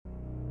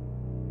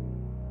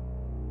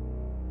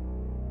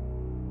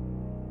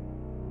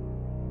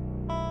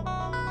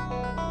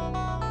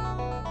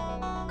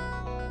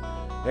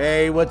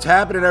Hey, what's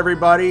happening,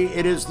 everybody?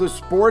 It is the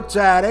Sports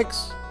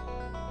Addicts,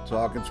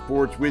 talking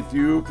sports with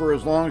you for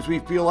as long as we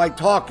feel like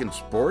talking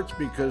sports,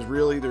 because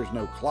really there's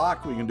no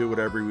clock. We can do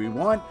whatever we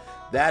want.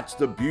 That's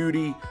the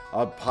beauty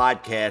of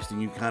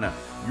podcasting.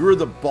 You're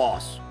the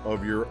boss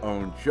of your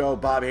own show.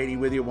 Bob Haney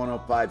with you,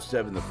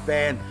 105.7 The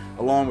Fan,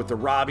 along with the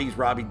Robbies,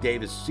 Robbie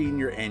Davis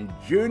Sr. and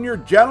Jr.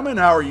 Gentlemen,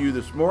 how are you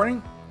this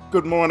morning?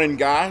 Good morning,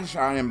 guys.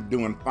 I am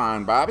doing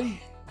fine,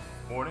 Bobby.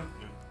 Morning.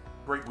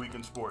 Great week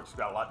in sports.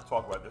 Got a lot to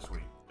talk about this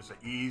week. It's an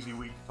easy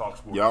week to talk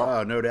sports. Yep.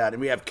 Oh, no doubt. And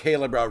we have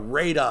Caleb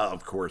Rada,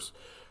 of course,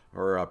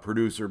 our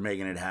producer,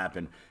 making it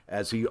happen,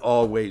 as he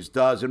always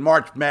does. And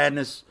March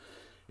Madness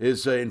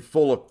is in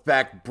full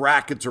effect.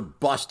 Brackets are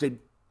busted.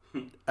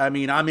 I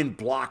mean, I'm in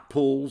block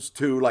pools,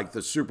 too, like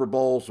the Super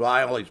Bowl, so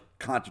I always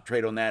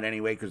concentrate on that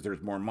anyway because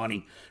there's more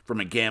money from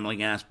a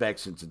gambling aspect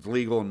since it's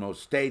legal in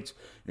most states,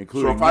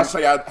 including... So if I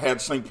say I had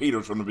St.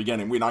 Peter's from the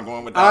beginning, we're not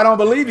going with that? I don't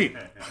believe you.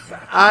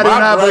 I do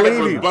not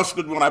believe you. Was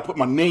busted when I put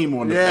my name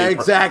on the paper. Yeah,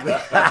 exactly.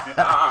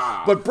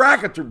 But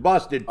brackets are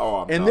busted,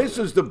 and this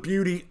is the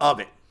beauty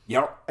of it.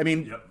 Yep. I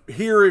mean,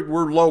 here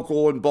we're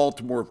local in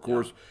Baltimore, of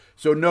course,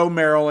 so no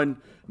Maryland,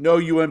 no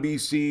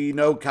UMBC,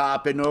 no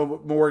Coppin,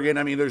 no Morgan.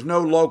 I mean, there's no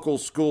local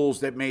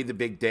schools that made the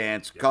big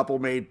dance. A couple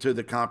made to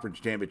the conference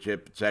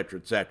championship, et cetera,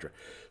 et cetera.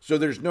 So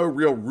there's no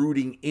real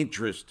rooting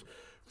interest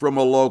from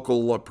a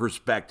local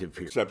perspective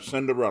here. Except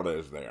Cinderella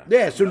is there.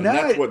 Yeah, so now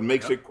that's what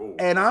makes it cool.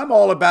 And I'm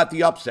all about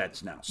the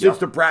upsets now. Since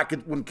the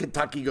bracket, when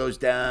Kentucky goes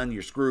down,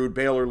 you're screwed.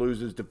 Baylor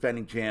loses,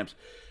 defending champs.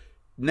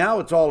 Now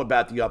it's all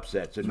about the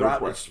upsets. And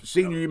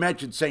Senior, you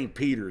mentioned St.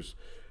 Peter's,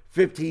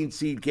 15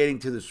 seed getting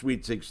to the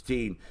Sweet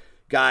 16.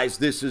 Guys,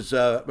 this is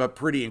a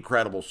pretty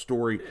incredible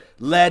story,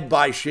 led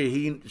by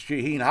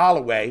Shaheen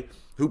Holloway,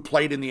 who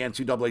played in the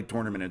NCAA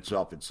tournament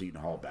itself at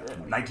Seton Hall back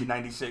in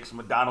 1996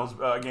 McDonald's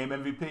game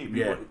MVP.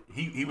 Yeah.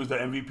 He was the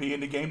MVP in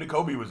the game that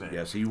Kobe was in.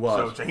 Yes, he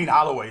was. So Shaheen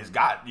Holloway has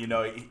got,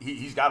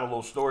 he's got a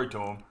little story to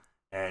him.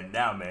 And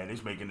now, man,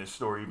 he's making this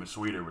story even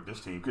sweeter with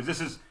this team, because this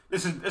is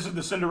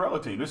the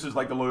Cinderella team. This is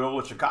like the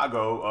Loyola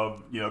Chicago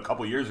of a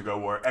couple years ago,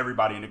 where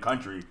everybody in the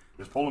country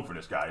is pulling for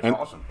this guy. It's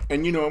awesome.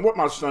 And and what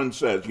my son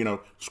says,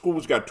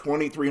 school's got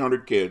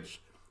 2,300 kids,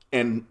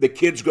 and the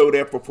kids go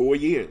there for 4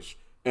 years.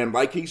 And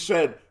like he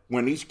said,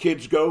 when these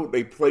kids go,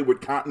 they play with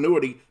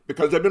continuity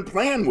because they've been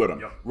playing with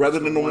them rather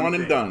than the one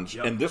and dones.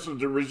 And this is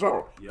the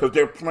result, because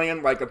they're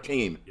playing like a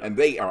team, and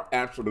they are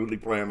absolutely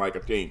playing like a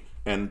team.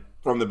 And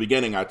from the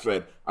beginning, I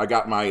said, I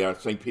got my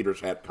St. Peter's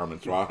hat coming,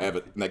 so I'll have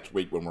it next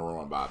week when we're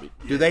on, Bobby.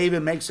 Do they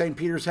even make St.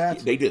 Peter's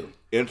hats? They do.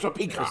 It's a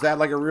peacock. Is that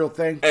like a real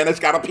thing? And it's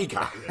got a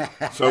peacock.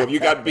 So if you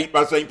got beat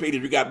by St.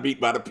 Peter's, you got beat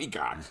by the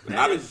peacocks.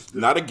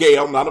 Not a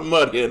gale, not a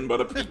mud hen,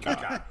 but a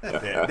peacock.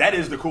 That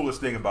is the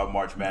coolest thing about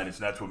March Madness,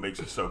 and that's what makes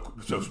it so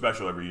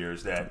special every year,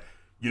 is that,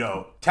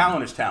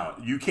 talent is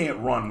talent. You can't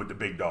run with the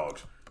big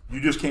dogs. You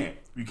just can't.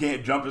 You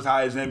can't jump as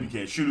high as them. You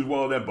can't shoot as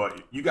well as them.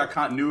 But you got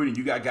continuity.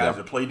 You got guys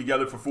that played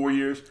together for 4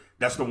 years.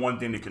 That's the one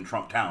thing that can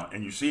trump talent.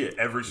 And you see it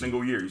every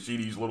single year. You see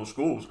these little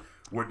schools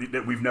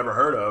that we've never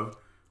heard of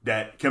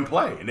that can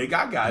play. And they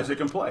got guys that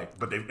can play.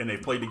 But they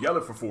played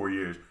together for 4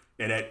 years.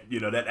 And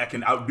that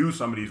can outdo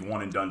some of these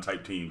one-and-done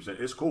type teams.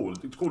 It's cool.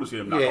 It's cool to see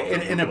them knock off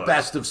in a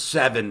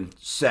best-of-7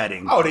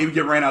 setting. Oh, they would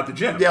get ran out the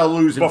gym. They'll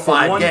lose in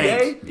 5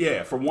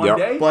 games. For one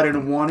day. But in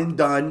a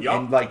one-and-done,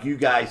 and like you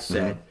guys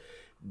said,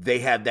 they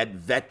have that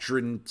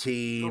veteran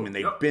team, and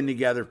they've been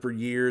together for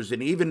years.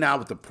 And even now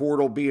with the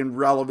portal being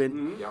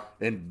relevant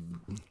and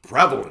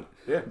prevalent,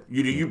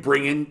 you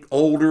bring in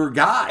older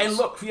guys. And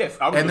look,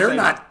 and they're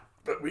not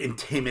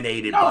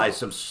intimidated by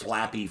some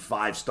slappy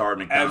 5-star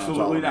McDonald's.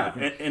 Absolutely not.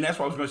 And that's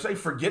what I was going to say.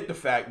 Forget the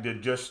fact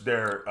that just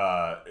they're,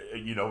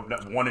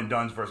 one and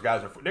dones versus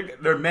guys.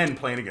 They're men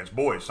playing against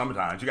boys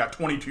sometimes. You got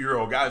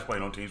 22-year-old guys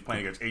playing on teams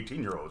playing against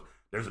 18-year-olds.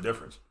 There's a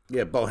difference.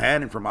 Yeah,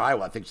 Bohannon from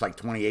Iowa, I think, is like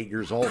 28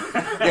 years old.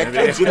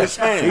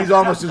 He's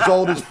almost as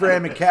old as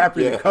Fran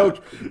McCaffrey, the coach.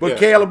 But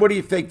Caleb, what do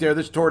you think there?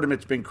 This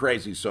tournament's been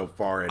crazy so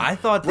far. And I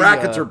thought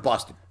brackets are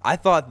busted. I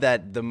thought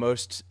that the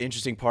most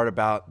interesting part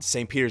about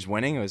St. Peter's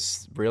winning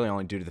was really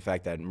only due to the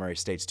fact that Murray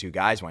State's 2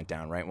 guys went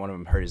down, right? One of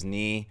them hurt his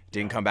knee,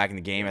 didn't come back in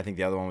the game. I think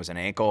the other one was an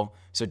ankle.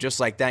 So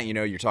just like that,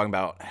 you're talking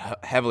about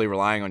heavily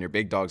relying on your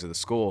big dogs of the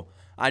school.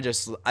 I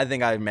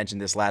think I mentioned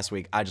this last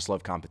week. I just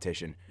love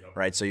competition.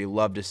 Right, so you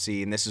love to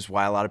see, and this is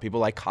why a lot of people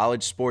like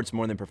college sports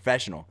more than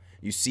professional.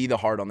 You see the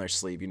heart on their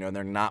sleeve.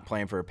 They're not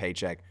playing for a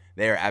paycheck.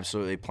 They are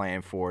absolutely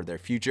playing for their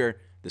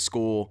future, the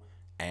school,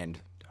 and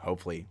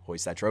hopefully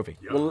hoist that trophy.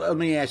 Well, let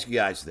me ask you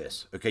guys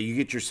this. Okay, you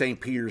get your St.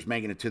 Peter's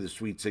making it to the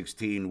Sweet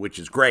 16, which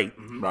is great.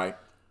 Right.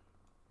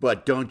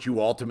 But don't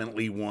you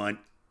ultimately want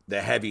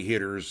the heavy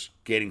hitters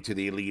getting to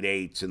the Elite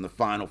Eights and the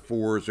Final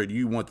Fours, or do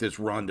you want this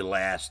run to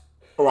last?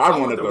 Oh, I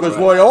wanted to. Because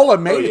Loyola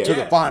made it to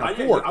the Final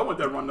Four. I want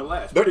that run to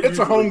last. It's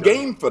a home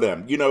game for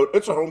them.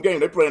 It's a home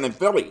game. They're playing in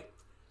Philly,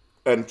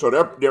 and so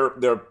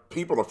their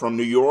people are from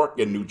New York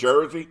and New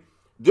Jersey.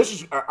 this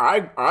is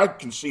I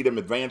can see them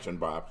advancing,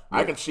 Bob. Yeah.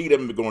 I can see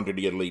them going to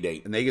the Elite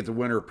Eight. And they get the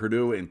winner of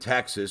Purdue in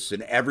Texas,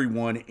 and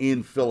everyone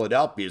in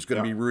Philadelphia is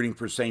going to be rooting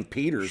for St.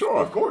 Peter's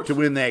of course. to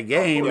win that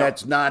game.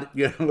 That's not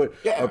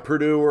a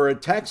Purdue or a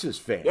Texas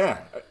fan.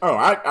 Yeah.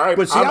 Oh,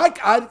 but see,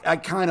 I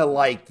kind of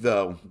like,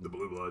 though, the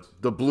Blue Bloods.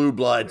 The Blue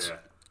Bloods. Yeah.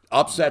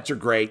 Upsets are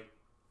great.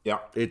 Yeah.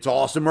 It's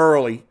awesome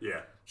early.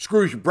 Yeah.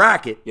 Screws your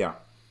bracket. Yeah.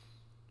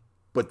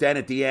 But then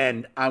at the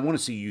end, I want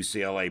to see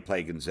UCLA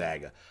play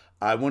Gonzaga.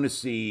 I want to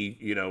see,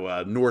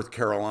 North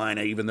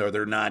Carolina, even though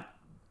they're not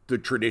the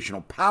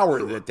traditional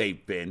power that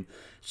they've been,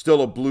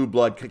 still a blue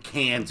blood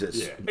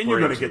Kansas. Yeah, and you're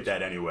going to get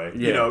that anyway.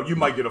 Yeah. You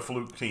might get a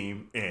fluke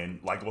team in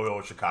like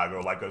Loyola Chicago,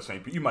 like a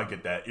St. Pete. You might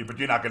get that, but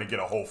you're not going to get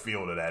a whole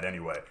field of that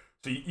anyway.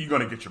 So you're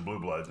going to get your blue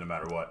bloods no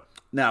matter what.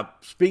 Now,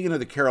 speaking of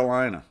the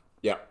Carolina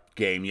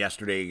game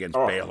yesterday against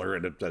Baylor,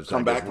 and it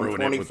come back from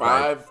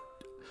 25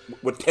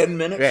 with 10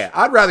 minutes. Yeah,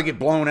 I'd rather get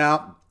blown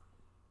out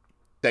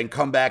than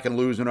come back and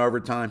lose in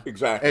overtime.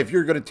 Exactly. If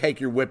you're going to take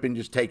your whipping,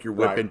 just take your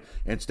whipping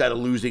instead of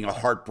losing a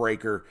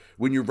heartbreaker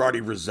when you've already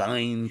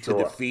resigned to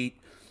defeat.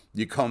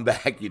 You come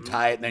back, you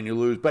tie it, and then you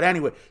lose. But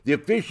anyway, the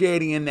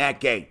officiating in that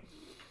game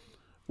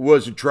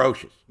was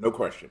atrocious. No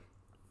question.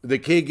 The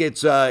kid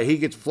gets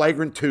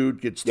flagrant two,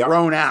 gets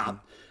thrown out.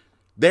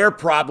 They're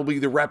probably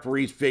the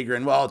referees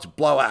figuring, well, it's a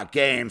blowout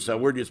game, so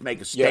we're just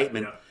making a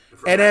statement. Yeah.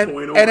 And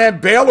then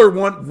Baylor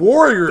won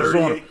Warriors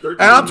on them.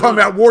 And I'm talking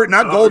about Warriors,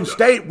 not Golden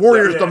State,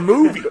 Warriors the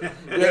movie.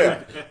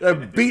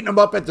 Beating them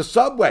up at the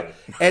subway.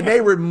 And they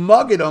were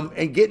mugging them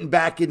and getting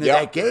back into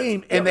that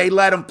game, and they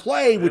let them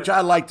play, which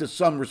I like to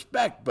some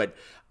respect. But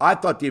I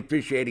thought the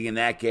officiating in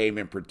that game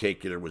in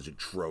particular was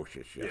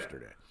atrocious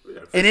yesterday.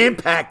 It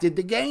impacted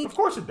the game. Of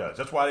course it does.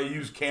 That's why they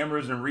use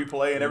cameras and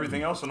replay and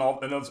everything else in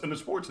the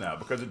sports now,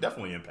 because it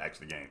definitely impacts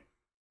the game.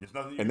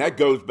 And that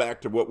goes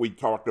back to what we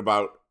talked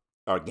about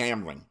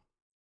gambling.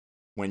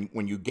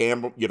 When you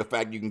gamble, the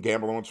fact you can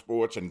gamble on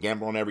sports and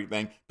gamble on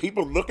everything,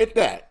 people look at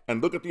that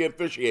and look at the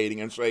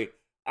officiating and say,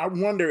 I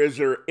wonder, is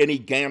there any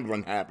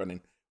gambling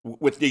happening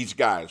with these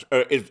guys?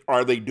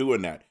 Are they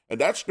doing that? And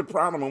that's the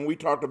problem when we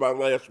talked about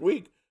last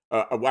week,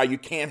 why you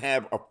can't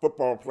have a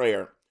football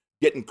player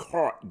getting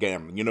caught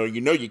gambling. You know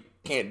you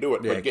can't do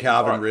it. Yeah, but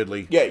Calvin caught,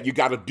 Ridley. Yeah, you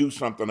got to do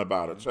something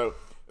about it. So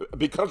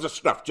because of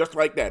stuff just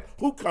like that,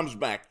 who comes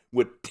back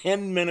with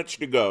 10 minutes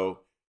to go,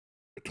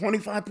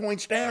 25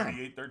 points down?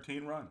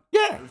 38-13 run.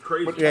 Yeah. It was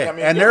crazy. But,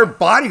 their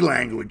body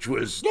language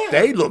was,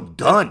 they looked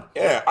done.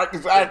 Yeah. I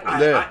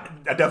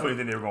definitely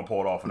think they were going to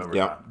pull it off in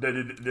overtime. They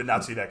did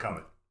not see that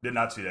coming. Did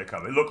not see that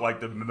coming. It looked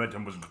like the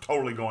momentum was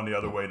totally going the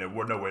other way, and there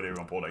was no way they were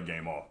going to pull that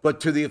game off. But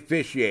to the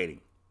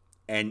officiating,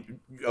 and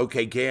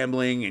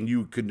gambling, and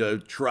you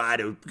could try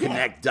to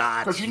connect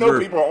dots. Because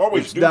people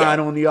always do that.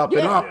 On the up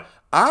and up. Yeah.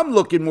 I'm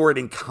looking more at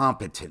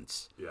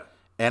incompetence. Yeah.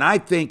 And I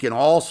think in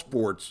all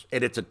sports,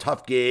 and it's a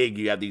tough gig,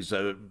 you have these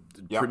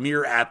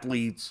premier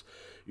athletes,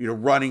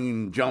 running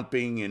and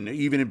jumping, and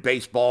even in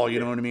baseball, you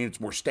know what I mean?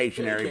 It's more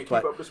stationary. You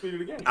can't keep up the speed of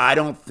the game. I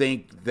don't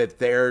think that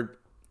they're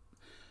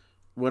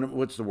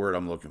what's the word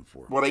I'm looking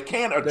for? Well, they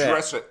can't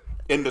address it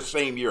in the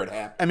same year it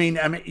happened.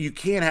 I mean, you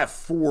can't have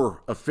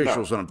 4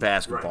 officials on a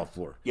basketball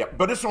floor. Yeah,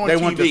 but it's on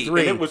TV, went to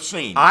 3. And it was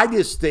seen. I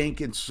just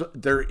think it's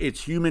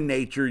human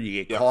nature.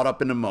 You get caught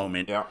up in the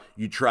moment. Yeah.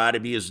 You try to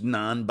be as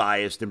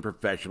non-biased and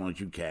professional as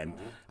you can.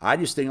 Mm-hmm. I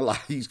just think a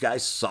lot of these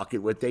guys suck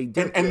at what they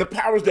do. And the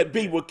powers that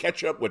be will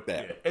catch up with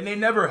that. Yeah. And they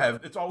never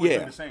have. It's always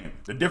been the same.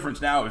 The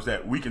difference now is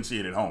that we can see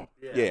it at home.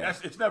 Yeah.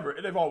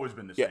 They've always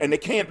been the same. Yeah, and they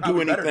can't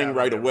do anything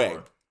right away.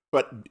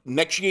 But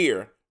next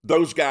year,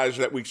 those guys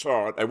that we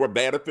saw, they were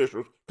bad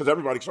officials because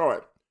everybody saw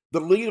it.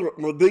 The league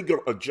will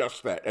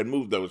adjust that and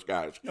move those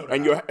guys. No,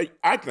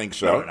 I think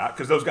so. No, they're not,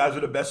 because those guys are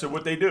the best at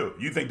what they do.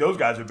 You think those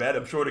guys are bad?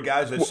 I'm sure the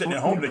guys that are sitting at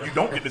home that you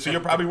don't get to see are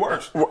probably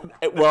worse. Well,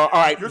 all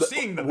right. You're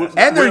seeing the best.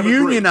 And they're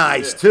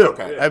unionized, too.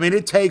 Okay. I mean,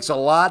 it takes a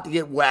lot to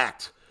get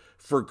whacked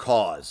for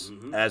cause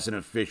as an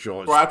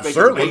official. Well, I think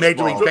certainly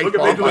Major League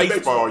Baseball. Major League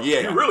Baseball,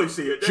 you really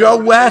see it. Joe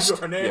West.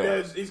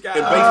 Hernandez, these guys.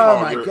 In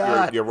baseball, my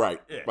God. You're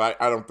right. Yeah.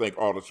 But I don't think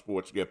all the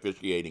sports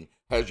officiating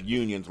has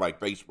unions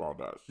like baseball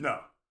does. No.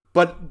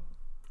 But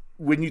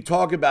when you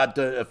talk about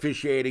the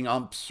officiating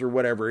umps or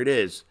whatever it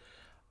is,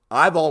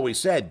 I've always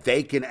said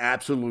they can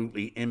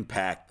absolutely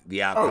impact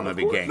the outcome of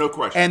a game. No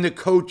question. And the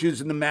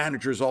coaches and the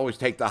managers always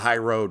take the high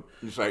road.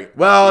 You say,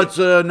 well, it's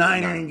a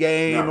 9-inning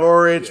game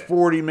or it's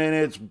 40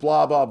 minutes,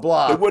 blah, blah,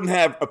 blah. They wouldn't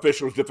have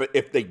officials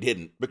if they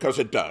didn't, because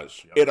it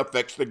does. Yep. It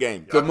affects the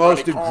game. The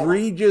most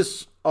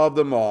egregious of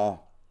them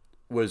all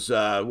was,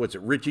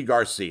 Richie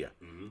Garcia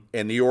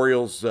and the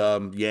Orioles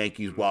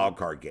Yankees wild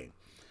card game.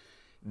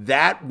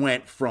 That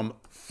went from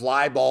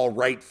fly ball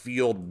right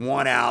field,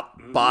 1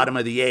 out, bottom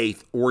of the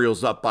 8th,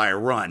 Orioles up by a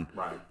run,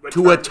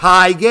 to a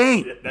tie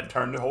game. That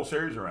turned the whole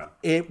series around.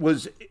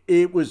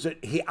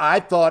 I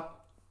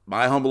thought,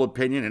 my humble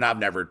opinion, and I've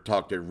never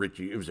talked to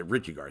Richie, it was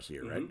Richie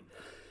Garcia, right?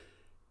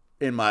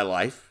 In my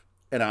life,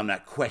 and I'm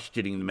not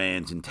questioning the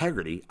man's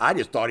integrity. I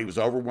just thought he was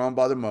overwhelmed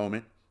by the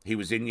moment. He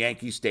was in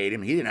Yankee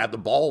Stadium. He didn't have the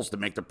balls to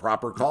make the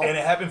proper call. And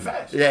it happened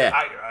fast. Yeah.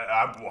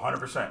 I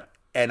 100%.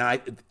 And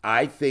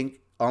I think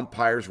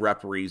umpires,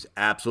 referees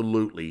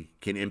absolutely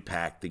can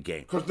impact the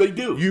game. Because they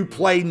do. You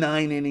play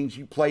 9 innings,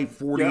 you play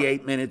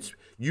 48 minutes,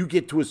 you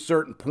get to a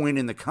certain point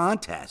in the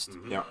contest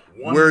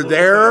where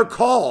their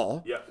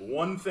call,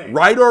 one thing,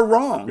 right or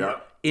wrong,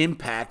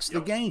 impacts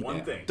the game.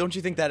 One thing. Don't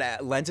you think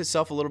that lends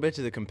itself a little bit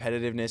to the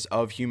competitiveness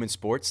of human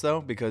sports,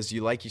 though? Because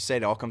like you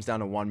said, it all comes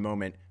down to one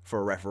moment for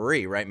a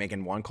referee, right?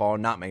 Making one call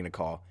and not making a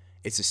call.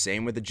 It's the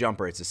same with a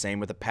jumper. It's the same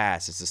with a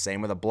pass. It's the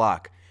same with a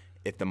block.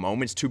 If the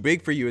moment's too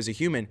big for you as a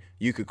human,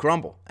 you could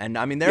crumble. And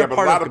I mean, they're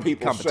part a lot of of the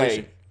people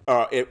competition.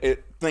 say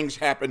things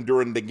happen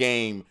during the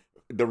game.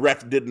 The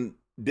ref didn't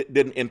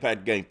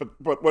impact the game.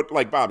 But what,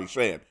 like Bobby's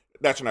saying,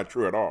 that's not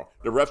true at all.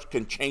 The refs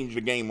can change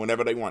the game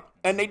whenever they want,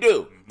 and they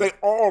do. They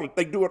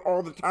do it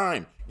all the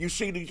time. You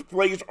see these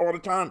plays all the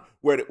time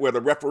where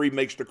the referee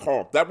makes the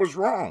call. That was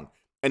wrong.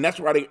 And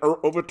that's why they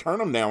overturn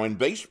them now in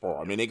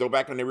baseball. I mean, they go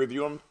back and they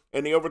review them,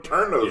 and they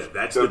overturn those. Yeah,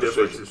 that's the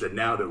difference. Decisions. Is that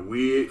now that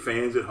we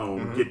fans at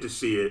home get to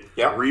see it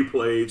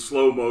replayed,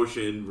 slow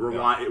motion,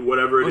 rewind,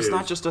 whatever it is. It's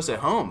not just us at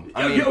home.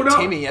 I Yeah, mean,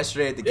 Timmy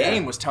yesterday at the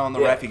game was telling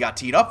the ref he got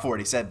teed up for it.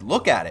 He said,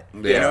 "Look at it."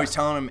 You know, he's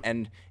telling him.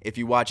 And if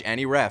you watch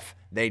any ref,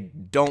 they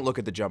don't look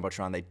at the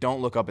jumbotron. They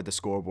don't look up at the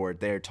scoreboard.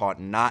 They're taught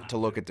not to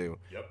look at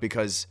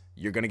because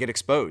you're going to get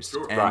exposed.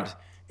 Sure. And Right.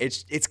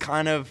 it's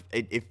kind of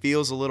it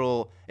feels a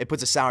little. It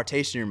puts a sour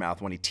taste in your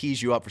mouth when he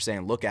tees you up for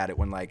saying, "Look at it,"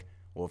 when like,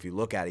 well, if you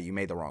look at it, you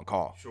made the wrong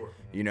call. Sure.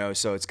 You know,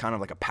 so it's kind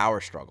of like a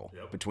power struggle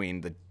between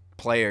the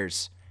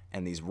players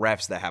and these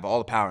refs that have all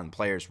the power, and the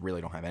players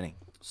really don't have any.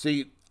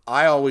 See,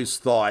 I always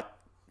thought,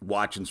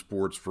 watching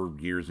sports for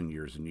years and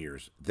years and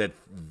years, that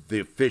the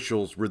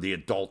officials were the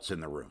adults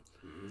in the room.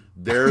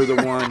 They're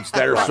the ones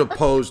that are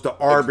supposed to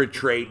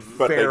arbitrate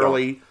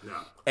fairly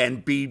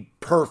and be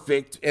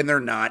perfect, and they're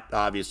not,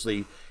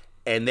 obviously.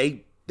 And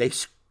they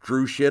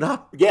screw shit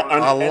up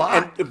a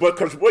lot. And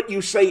because what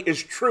you say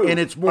is true. And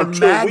it's more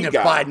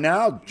magnified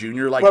now,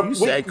 Junior, like you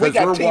said, because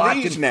we're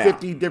watching now.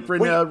 50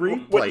 different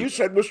replays. What you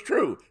said was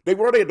true. They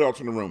were the adults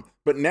in the room.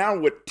 But now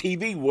with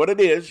TV, what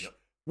it is,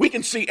 we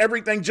can see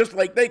everything just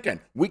like they can.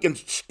 We can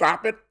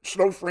stop it,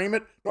 slow frame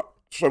it.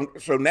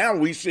 So now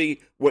we see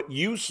what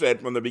you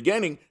said from the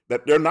beginning,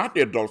 that they're not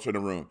the adults in the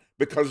room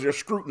because they're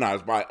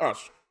scrutinized by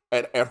us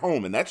at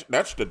home. And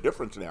that's the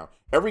difference now.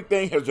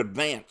 Everything has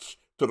advanced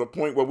to the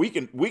point where we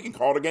can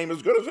call the game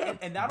as good as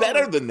them,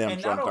 better than them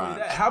sometimes. Not only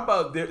that, how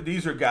about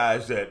these are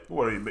guys that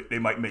they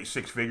might make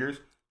six figures,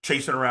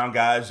 chasing around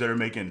guys that are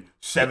making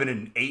 7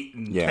 and 8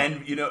 and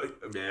 10. You know,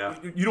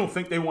 you don't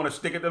think they want to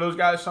stick it to those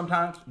guys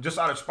sometimes, just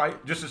out of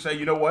spite, just to say,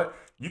 you know what,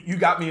 you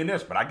got me in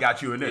this, but I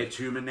got you in this. It's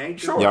human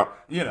nature. Sure, yeah.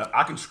 You know,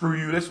 I can screw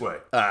you this way.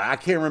 I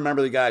can't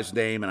remember the guy's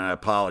name, and I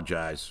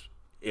apologize.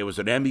 It was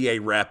an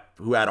NBA rep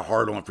who had a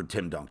hard on for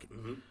Tim Duncan.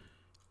 Mm-hmm.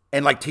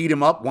 And like teed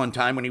him up one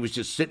time when he was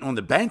just sitting on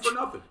the bench. For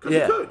nothing, because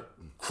he could.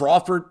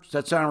 Crawford, does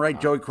that sound right?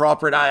 Joey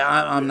Crawford?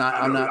 I'm not.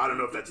 I don't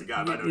know if that's the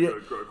guy, but I know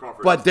Joey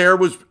Crawford. But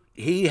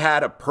he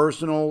had a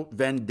personal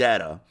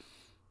vendetta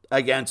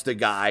against a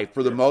guy,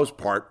 for the most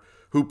part,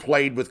 who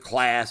played with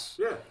class.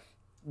 Yeah.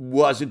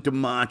 Wasn't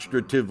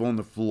demonstrative on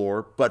the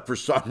floor, but for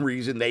some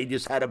reason they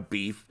just had a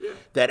beef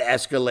that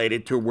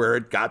escalated to where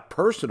it got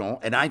personal,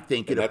 and I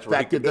think it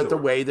affected the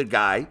way the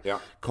guy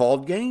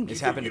called games.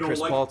 It's happened to Chris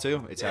Paul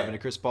too. It's happened to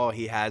Chris Paul.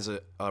 He has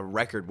a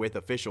record with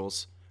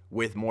officials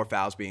with more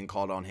fouls being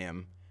called on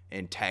him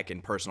in tech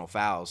and personal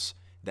fouls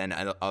than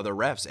other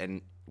refs,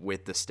 and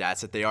with the stats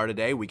that they are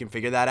today, we can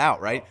figure that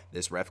out, right?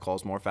 This ref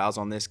calls more fouls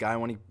on this guy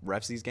when he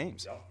refs these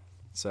games.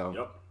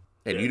 So.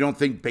 And you don't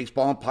think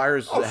baseball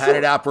umpires had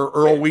it out for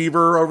Earl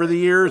Weaver over the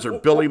years, or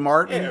Billy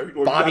Martin,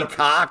 Bobby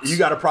Cox? You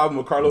got a problem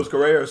with Carlos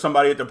Correa or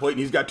somebody at the plate, and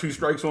he's got 2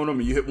 strikes on him,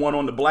 and you hit one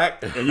on the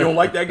black, and you don't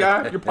like that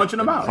guy, you're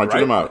punching him out.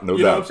 Punching him out, no doubt.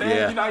 You know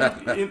what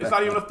I'm saying? It's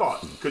not even a thought,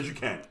 because you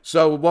can.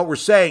 So what we're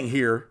saying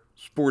here,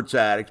 sports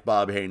addicts,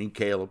 Bob Haney,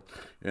 Caleb,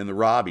 and the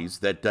Robbies,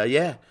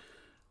 that,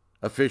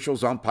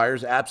 officials,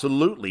 umpires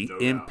absolutely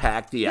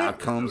impact the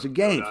outcomes of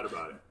games. No doubt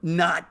about it.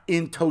 Not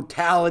in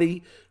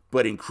totality,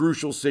 but in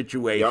crucial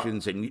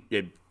situations. And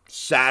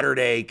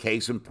Saturday,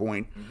 case in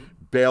point,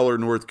 Baylor,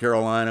 North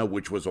Carolina,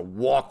 which was a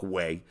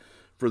walkway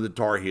for the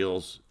Tar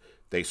Heels.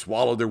 They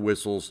swallowed their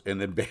whistles, and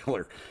then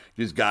Baylor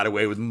just got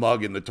away with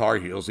mugging the Tar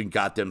Heels and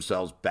got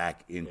themselves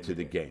back into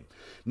the game.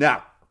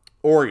 Now,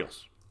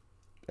 Orioles,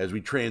 as we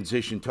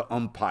transition to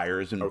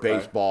umpires in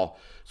baseball,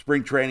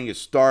 spring training has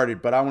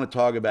started, but I want to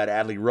talk about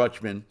Elias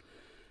Rutschman.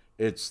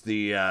 It's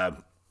the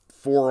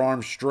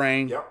forearm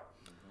strain. Yep.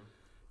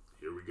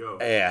 Here we go.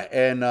 Yeah,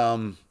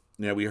 and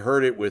we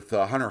heard it with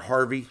Hunter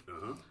Harvey,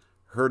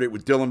 heard it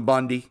with Dylan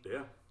Bundy,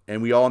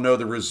 and we all know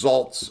the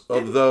results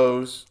of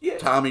those. Yeah.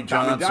 Tommy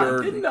John.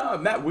 Didn't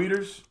Matt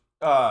Wieters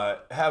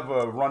have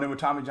a run-in with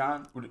Tommy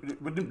John?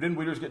 Didn't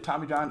Wieters get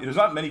Tommy John? There's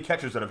not many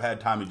catchers that have had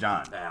Tommy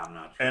John. Nah, I'm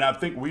not sure. And I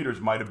think Wieters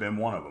might have been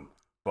one of them.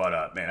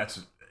 But, man,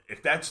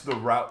 if that's the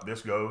route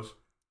this goes,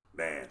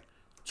 man.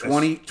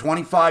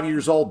 25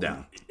 years old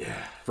now.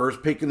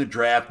 First pick in the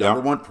draft, number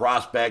one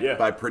prospect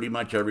by pretty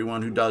much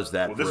everyone who does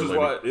that.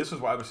 Well, this is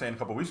why I was saying a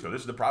couple of weeks ago.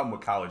 This is the problem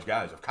with college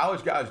guys. If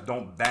college guys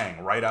don't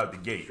bang right out the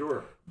gate,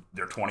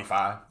 they're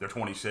 25, they're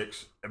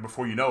 26, and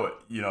before you know it,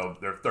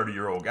 they're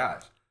 30-year-old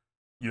guys.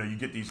 You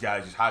get these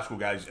guys, these high school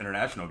guys, these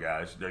international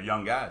guys, they're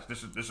young guys.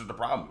 This is the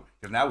problem.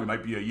 Because now we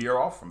might be a year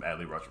off from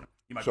Adley Rutschman.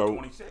 He might be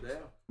 26. Yeah.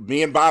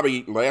 Me and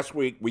Bobby, last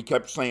week, we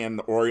kept saying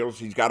the Orioles,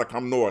 he's got to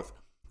come north.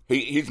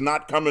 He's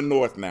not coming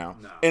north now.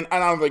 No. And I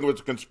don't think it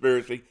was a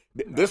conspiracy.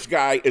 No. This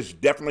guy is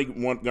definitely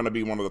going to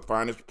be one of the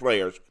finest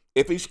players,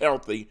 if he's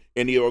healthy,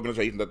 in the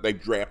organization that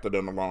they've drafted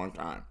in a long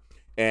time.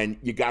 And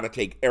you got to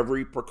take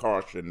every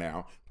precaution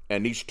now.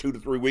 And these 2 to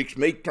 3 weeks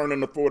may turn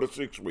into 4 to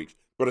 6 weeks.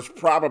 But it's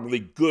probably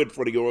good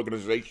for the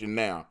organization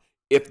now,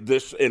 if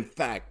this, in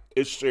fact,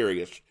 is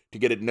serious, to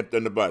get it nipped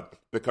in the bud.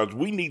 Because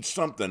we need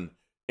something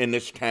in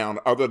this town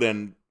other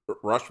than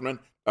Rutschman.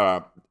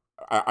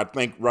 I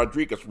think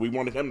Rodriguez, we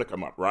wanted him to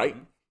come up, right?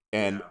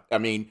 And, I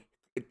mean,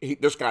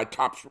 this guy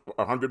tops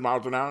 100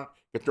 miles an hour,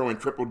 can throw in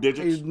triple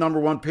digits. He's number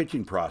one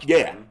pitching prospect.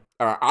 Yeah.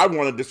 I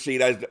wanted to see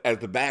it as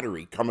the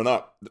battery coming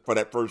up for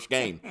that first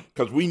game.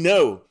 Because we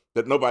know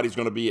that nobody's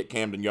going to be at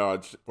Camden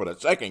Yards for the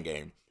second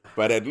game.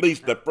 But at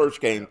least the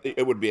first game,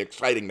 it would be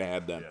exciting to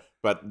have them. Yeah.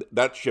 But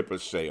that ship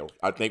has sailed.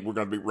 I think we're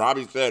going to be –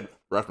 Robbie said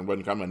Rutschman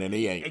wasn't coming, and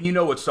he ain't. And you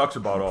know what sucks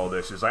about all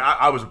this is, like,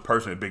 I was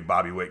personally a big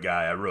Bobby Witt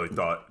guy. I really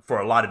thought, for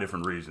a lot of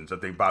different reasons. I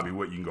think Bobby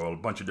Witt, you can go a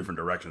bunch of different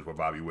directions with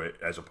Bobby Witt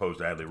as opposed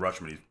to Adley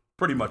Rutschman. He's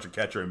pretty much a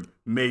catcher, and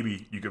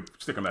maybe you could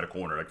stick him at a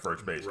corner, like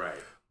first base. Right.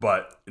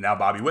 But now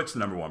Bobby Witt's the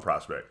number one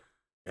prospect.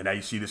 And now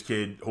you see this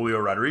kid, Julio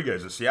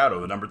Rodriguez of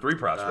Seattle, the number 3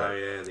 prospect. Oh,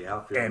 yeah, the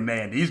outfield. And,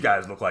 man, these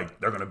guys look like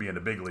they're going to be in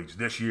the big leagues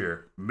this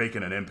year,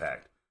 making an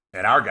impact.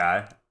 And our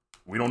guy,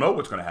 we don't know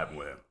what's going to happen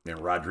with him. And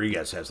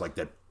Rodriguez has like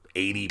that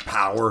 80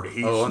 power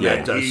on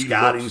that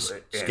scouting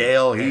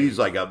scale. He's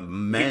like a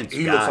immense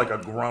He guy. looks like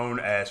a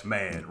grown-ass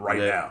man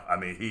now. I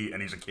mean,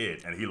 he's a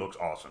kid, and he looks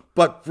awesome.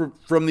 But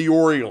from the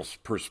Orioles'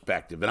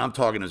 perspective, and I'm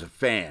talking as a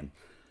fan,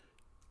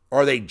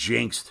 are they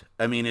jinxed?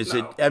 I mean,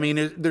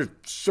 there's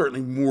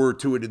certainly more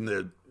to it in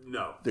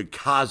the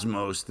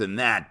cosmos than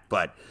that.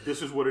 But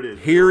this is what it is.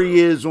 Here he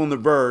is on the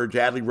verge,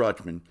 Adley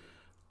Rutschman,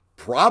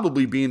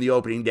 probably being the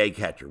opening day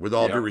catcher, with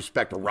all due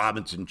respect to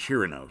Robinson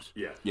Chirinos.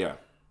 Yeah.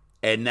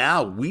 And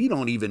now we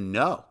don't even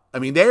know. I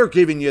mean, they're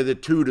giving you the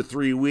 2 to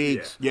 3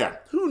 weeks. Yeah.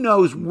 Who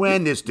knows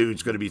when this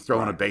dude's going to be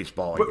throwing a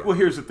baseball again? Well,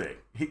 here's the thing.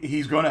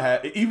 He's going to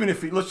have, even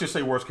if let's just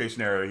say worst case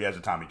scenario, he has a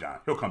Tommy John.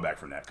 He'll come back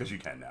from that because you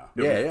can now.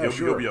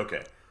 He'll be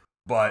okay.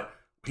 But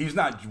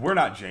we're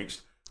not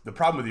jinxed. The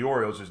problem with the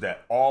Orioles is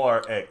that all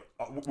our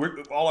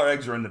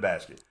eggs are in the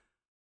basket.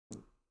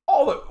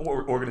 All the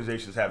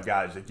organizations have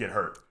guys that get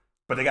hurt.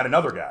 But they got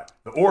another guy.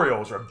 The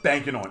Orioles are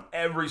banking on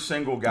every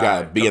single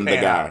guy being the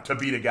guy. To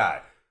be the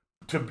guy.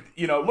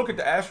 Look at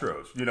the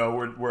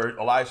Astros, where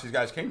Elias'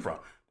 guys came from.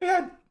 They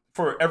had,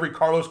 for every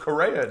Carlos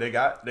Correa, they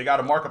got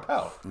a Mark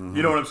Appel. Mm-hmm.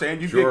 You know what I'm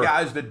saying? You get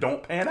guys that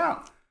don't pan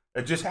out.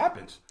 It just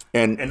happens.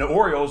 And the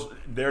Orioles,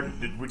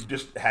 we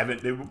just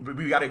haven't.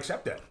 We got to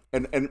accept that.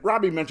 And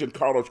Robbie mentioned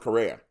Carlos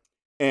Correa,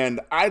 and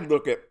I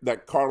look at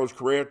that Carlos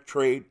Correa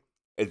trade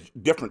as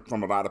different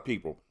from a lot of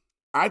people.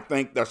 I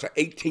think that's an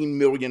 $18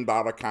 million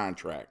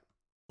contract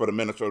for the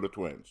Minnesota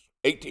Twins.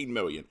 $18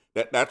 million.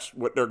 That's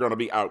what they're going to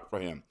be out for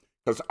him.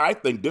 Because I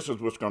think this is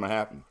what's going to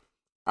happen.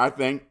 I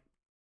think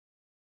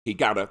he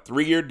got a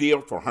 3-year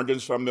deal for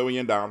 $100-some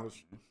million.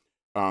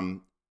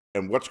 And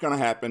what's going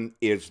to happen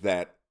is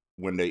that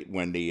when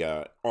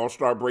the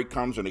All-Star break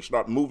comes and they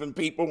start moving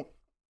people,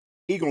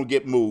 he's going to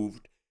get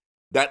moved.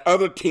 That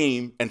other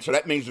team, and so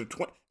that means the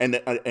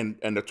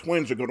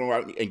Twins are going to go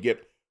out and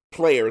get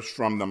players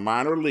from the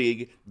minor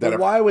league.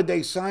 Why would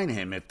they sign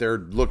him if they're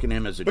looking at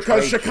him as a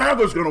because trade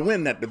Chicago's going to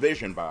win that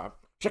division, Bob.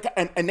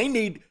 And they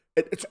need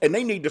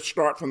to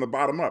start from the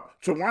bottom up.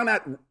 So why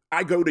not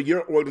I go to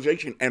your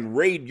organization and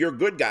raid your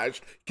good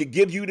guys to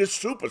give you this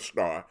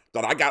superstar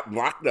that I got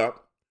locked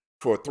up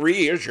for 3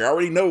 years. You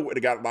already know what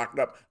he got locked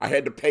up. I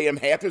had to pay him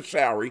half his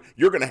salary.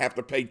 You're going to have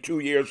to pay 2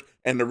 years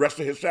and the rest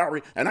of his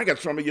salary. And I got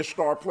some of your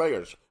star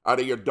players out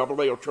of your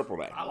AA or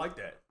AAA. I like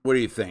that. What do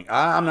you think?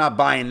 I'm not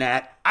buying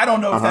that. I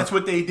don't know if that's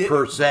what they did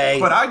per se,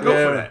 but I go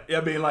for that.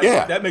 I mean,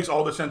 that makes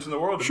all the sense in the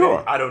world to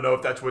me. I don't know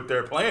if that's what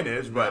their plan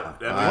is,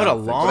 but what a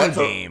long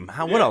game!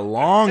 What a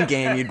long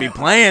game you'd be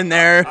playing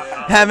there,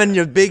 having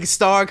your big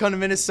star come to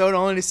Minnesota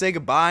only to say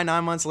goodbye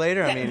 9 months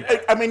later.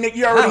 I mean,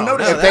 you already know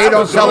that. If they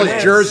don't sell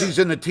his jerseys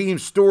in the team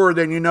store,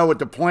 then you know what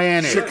the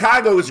plan is.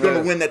 Chicago is going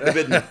to win that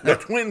division. The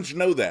Twins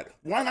know that.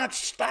 Why not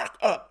stock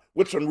up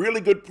with some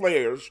really good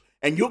players,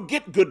 and you'll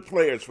get good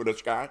players for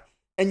this guy.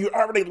 And you're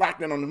already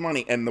locked in on the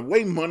money. And the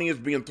way money is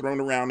being thrown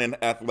around in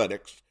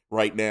athletics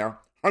right now,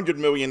 $100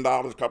 million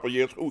a couple of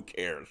years, who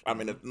cares? I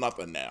mean, it's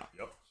nothing now.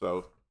 Yep.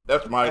 So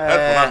that's what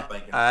I'm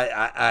thinking.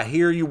 I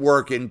hear you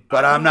working,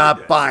 but I'm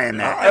not buying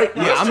that.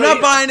 I'm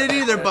not buying it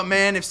either. But,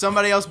 man, if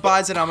somebody else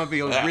buys it, I'm going to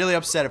be really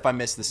upset if I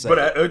miss the sale.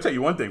 But I'll tell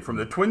you one thing. From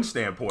the Twins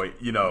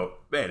standpoint,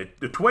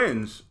 the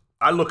Twins –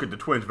 I look at the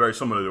Twins very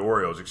similar to the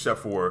Orioles, except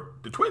for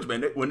the Twins,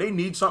 man. When they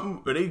need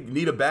something, or they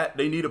need a bat,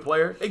 they need a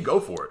player, they go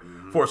for it.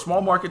 Mm-hmm. For a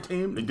small market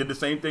team, they did the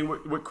same thing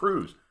with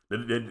Cruz.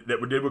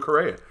 That did with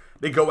Correa.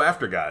 They go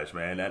after guys,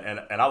 man,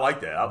 and I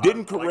like that.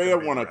 Didn't Correa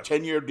want a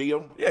 10-year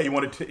deal? Yeah, he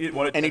wanted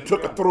and he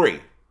took a 3.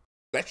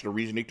 That's the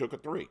reason he took a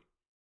 3,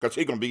 because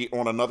he's going to be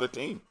on another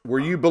team. Were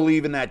you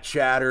believing that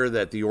chatter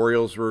that the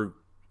Orioles were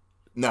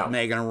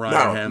making a run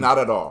at him? Not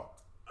at all.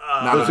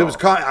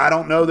 I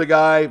don't know the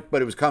guy,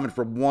 but it was coming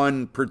from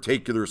one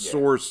particular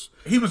source.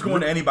 He was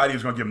going to anybody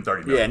who's going to give him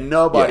 $30 million. Yeah,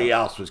 nobody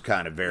else was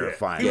kind of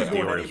verifying that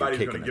the Orioles were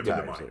kicking the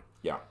tires.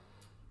 Yeah.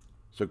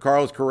 So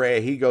Carlos Correa,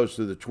 he goes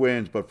to the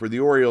Twins, but for the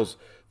Orioles,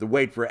 the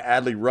wait for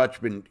Adley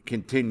Rutschman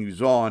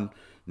continues on.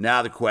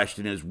 Now the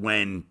question is,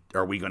 when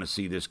are we going to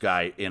see this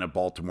guy in a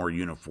Baltimore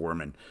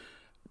uniform? And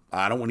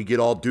I don't want to get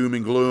all doom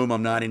and gloom.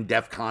 I'm not in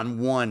DEFCON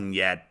 1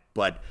 yet,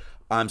 but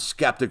I'm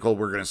skeptical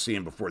we're going to see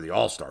him before the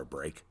All-Star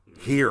break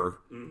here,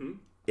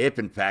 if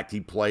in fact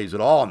he plays at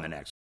all in the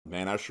next.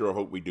 Man, I sure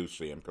hope we do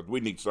see him, because we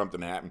need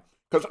something to happen.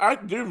 Because I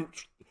do,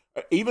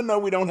 even though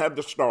we don't have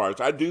the stars,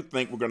 I do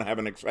think we're going to have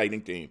an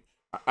exciting team.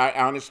 I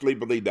honestly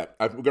believe that.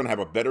 We're going to have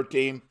a better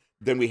team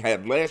than we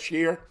had last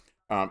year.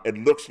 It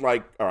looks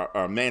like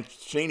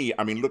Mancini,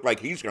 look like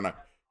he's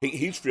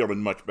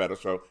feeling much better.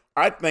 So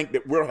I think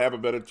that we'll have a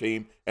better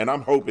team, and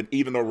I'm hoping,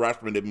 even though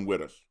Rutschman isn't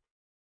with us.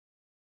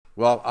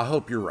 Well, I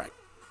hope you're right.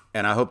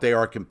 And I hope they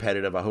are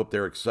competitive. I hope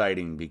they're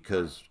exciting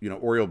because,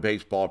 Oriole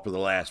baseball for the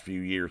last few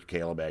years,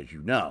 Caleb, as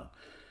you know,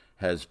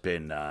 has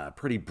been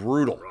pretty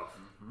brutal.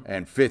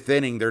 And fifth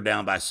inning, they're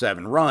down by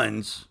 7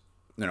 runs.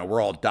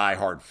 We're all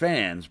diehard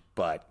fans,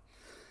 but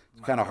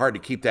it's kind of hard to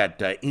keep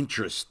that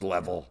interest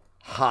level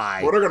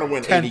high. Well, they're going to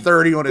win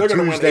 10:30 on a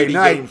Tuesday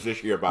night games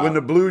this year, Bob. when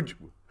the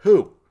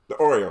who? The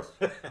Orioles.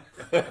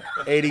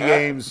 80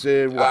 games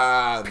in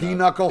what?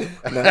 Pinochle?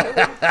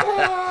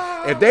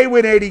 If they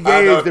win 80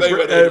 games,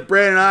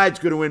 Brandon Hyde's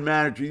going to win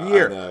Manager of the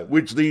Year,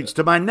 which leads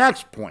to my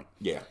next point.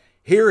 Yeah.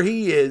 Here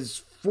he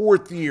is,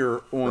 4th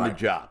year on the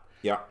job.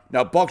 Yeah.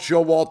 Now, Buck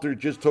Showalter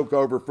just took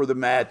over for the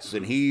Mets,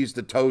 and he's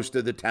the toast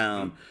of the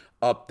town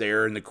up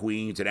there in the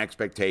Queens, and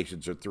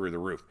expectations are through the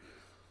roof.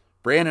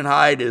 Brandon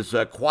Hyde has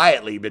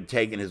quietly been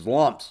taking his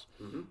lumps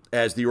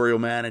as the Oriole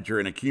manager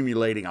and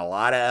accumulating a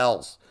lot of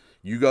L's.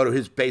 You go to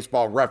his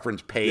baseball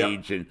reference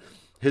page, and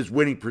his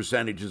winning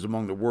percentage is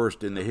among the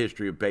worst in the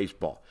history of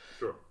baseball.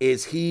 Sure.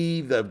 Is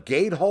he the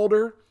gate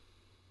holder,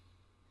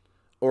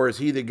 or is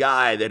he the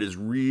guy that is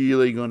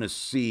really going to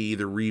see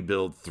the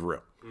rebuild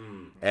through,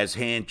 as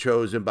hand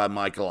chosen by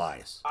Mike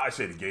Elias? I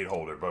say the gate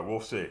holder, but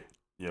we'll see.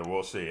 Yeah,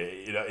 we'll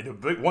see.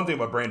 One thing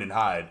about Brandon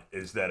Hyde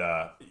is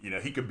that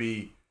he could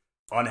be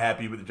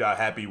unhappy with the job,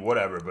 happy,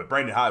 whatever, but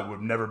Brandon Hyde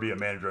would never be a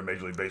manager in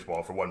Major League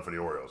Baseball if it wasn't for the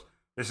Orioles.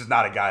 This is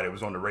not a guy that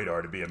was on the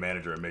radar to be a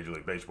manager in Major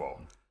League Baseball.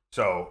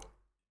 So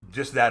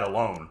just that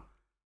alone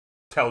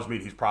tells me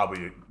he's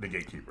probably the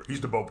gatekeeper.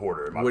 He's the Bo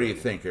Porter. In my What do opinion.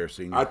 you think,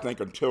 Senior? I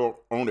think until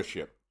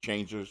ownership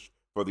changes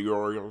for the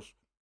Orioles,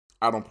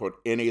 I don't put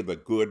any of the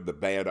good, the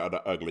bad, or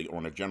the ugly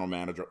on the general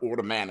manager or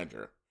the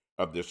manager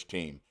of this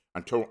team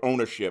until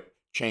ownership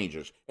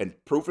changes. And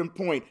proof in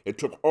point, it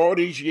took all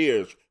these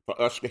years for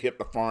us to hit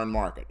the foreign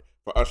market,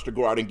 for us to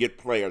go out and get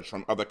players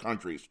from other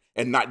countries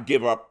and not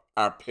give up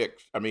our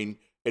picks.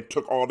 It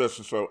took all this,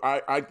 and so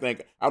I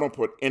think I don't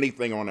put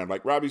anything on him.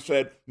 Like Robbie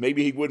said,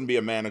 maybe he wouldn't be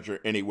a manager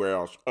anywhere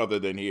else other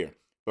than here,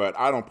 but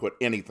I don't put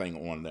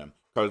anything on them.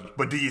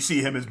 But do you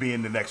see him as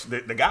being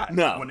the guy?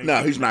 No,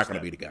 he's not going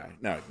to be the guy.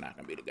 No, he's not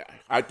going to be the guy.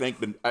 I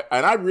think and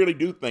I really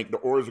do think the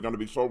Orioles are going to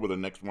be sold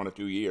within the next 1 or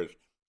 2 years,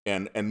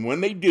 and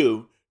when they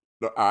do,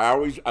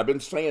 I've been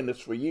saying this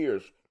for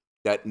years,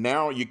 that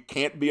now you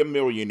can't be a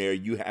millionaire,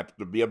 you have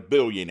to be a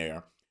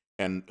billionaire,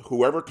 and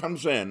whoever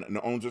comes in and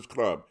owns this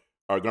club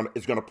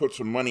is going to put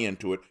some money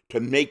into it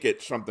to make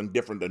it something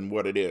different than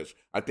what it is.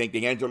 I think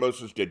the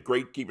Angeloses did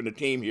great keeping the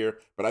team here,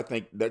 but I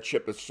think that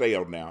ship has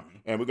sailed now,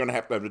 and we're going to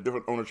have a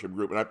different ownership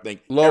group. And I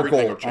think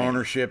local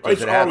ownership,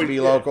 does it have to be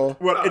local?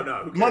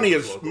 Well, money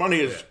is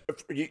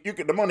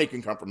the money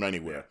can come from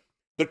anywhere.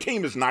 The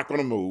team is not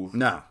going to move.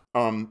 No.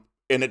 And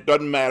it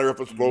doesn't matter if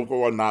it's local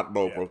or not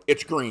local.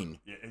 It's green.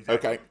 Yeah,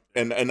 exactly. Okay,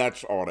 and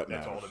that's all that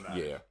matters. That's all that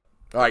matters. Yeah.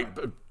 All right,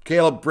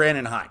 Caleb,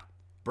 Brandon Hyde.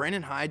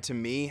 Brandon Hyde, to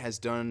me, has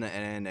done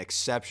an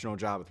exceptional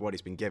job with what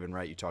he's been given,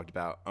 right? You talked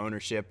about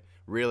ownership.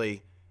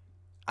 Really,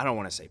 I don't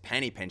want to say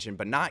penny pinching,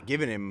 but not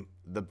giving him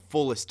the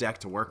fullest deck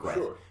to work with.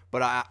 Sure.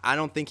 But I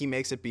don't think he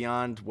makes it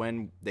beyond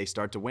when they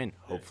start to win,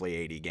 hopefully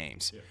 80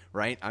 games,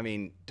 right?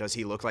 Does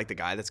he look like the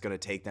guy that's going to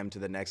take them to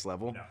the next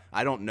level? No.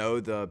 I don't know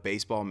the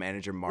baseball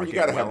manager market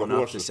gotta have well the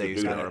enough to horses say to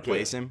who's do going to that,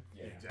 replace too. him.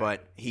 Yeah, exactly.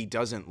 But he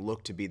doesn't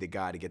look to be the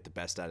guy to get the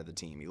best out of the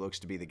team. He looks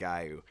to be the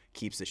guy who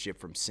keeps the ship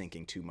from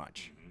sinking too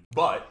much.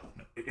 But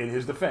in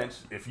his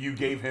defense, if you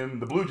gave him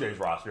the Blue Jays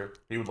roster,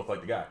 he would look like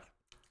the guy.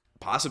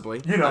 Possibly.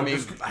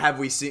 Just, have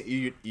we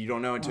seen you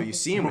don't know until you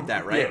see him with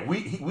that, right? Yeah,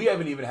 we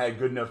haven't even had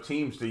good enough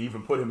teams to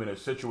even put him in a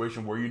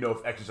situation where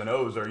if X's and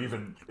O's are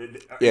even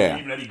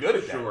any good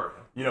at that. Sure.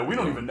 We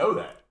don't even know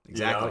that.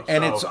 Exactly.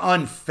 And it's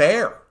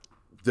unfair,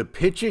 the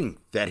pitching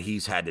that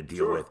he's had to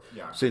deal with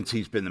since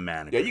he's been the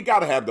manager. Yeah, you got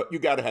to have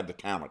the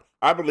talent.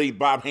 I believe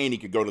Bob Haney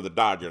could go to the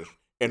Dodgers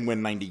and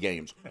win 90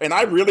 games. And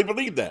I really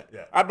believe that.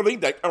 Yeah. I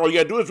believe that. All you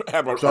got to do is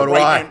have a So do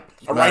right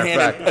I.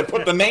 hand and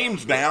put the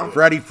names down.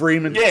 Freddie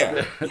Freeman.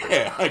 Yeah.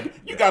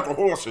 You got the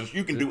horses.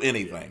 You can do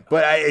anything.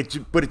 But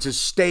it's a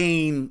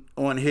stain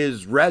on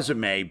his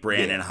resume,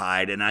 Brandon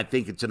Hyde, and I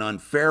think it's an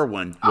unfair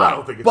one. I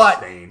don't think it's a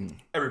stain.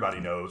 Everybody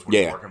knows what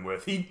he's working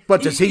with.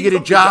 Does he get a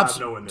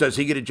job? Does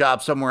he get a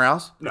job somewhere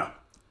else? No.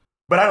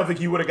 But I don't think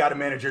he would have got a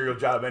managerial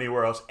job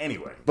anywhere else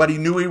anyway. But he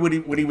knew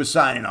what he was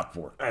signing up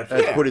for.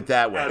 Absolutely. Let's put it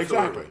that way.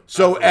 Absolutely.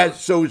 So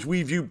as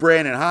we view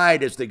Brandon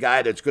Hyde as the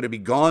guy that's going to be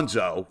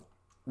gonzo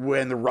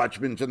when the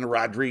Rutschmans and the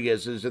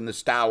Rodriguezes and the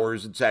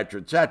Stowers, et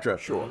cetera,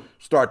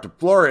 start to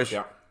flourish.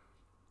 Yeah.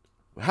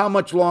 How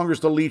much longer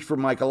is the leash for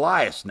Mike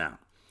Elias now?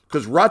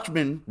 Because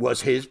Rutschman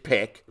was his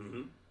pick.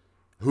 Mm-hmm.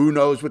 Who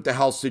knows with the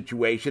health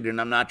situation,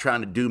 and I'm not trying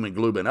to doom and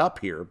gloom it up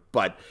here,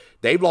 but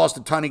they've lost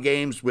a ton of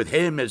games with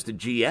him as the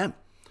GM.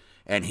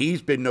 And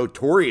he's been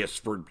notorious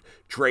for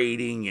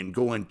trading and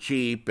going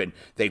cheap. And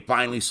they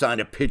finally signed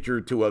a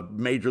pitcher to a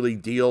major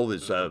league deal.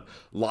 This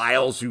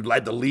Lyles, who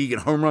led the league in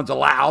home runs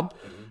allowed,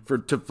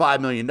 to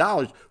 $5 million.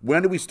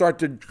 When do we start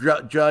to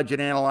judge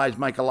and analyze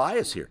Mike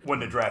Elias here? When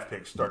the draft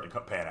picks start to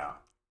pan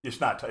out. It's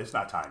not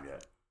time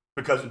yet.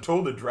 Because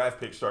until the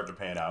draft picks start to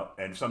pan out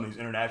and some of these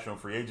international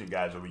free agent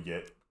guys that we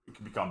get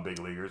can become big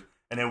leaguers,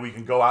 and then we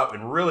can go out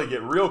and really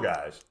get real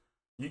guys,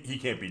 he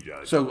can't be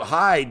judged. So,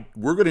 Hyde,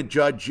 we're going to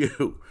judge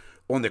you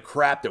on the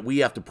crap that we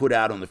have to put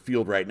out on the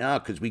field right now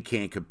because we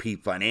can't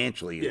compete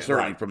financially, and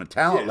certainly from a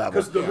talent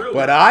level.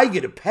 But I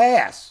get a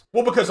pass.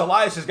 Well, because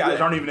Elias's guys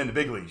aren't even in the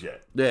big leagues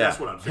yet. Yeah. That's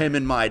what I'm saying. Him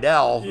and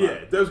Meidel.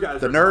 Yeah, those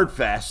guys. The nerd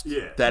fest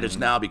that has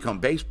now become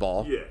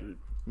baseball. Yeah.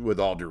 With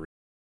all due respect.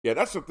 Yeah,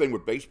 that's the thing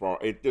with baseball.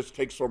 It just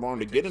takes so long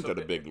to get into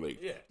the big league.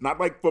 Yeah. Not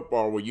like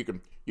football where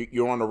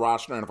you're on the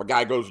roster, and if a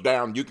guy goes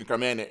down, you can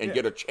come in and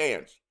get a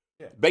chance.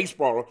 Yeah.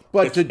 Baseball,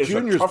 but to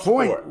Junior's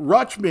point, sport.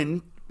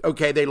 Rutschman.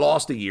 Okay, they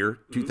lost a year,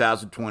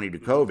 2020 to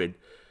COVID.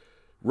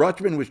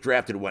 Rutschman was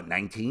drafted at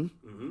 19?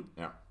 Mm-hmm.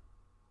 Yeah.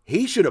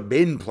 He should have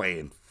been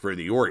playing for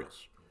the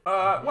Orioles.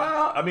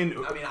 Well, I mean,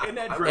 in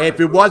that draft, if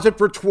it wasn't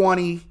for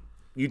 20,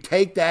 you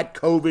take that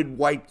COVID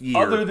wiped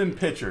year. Other than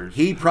pitchers,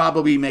 he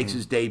probably makes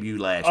his debut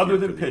last year. Other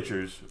than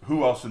pitchers,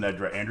 who else in that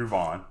draft? Andrew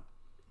Vaughn,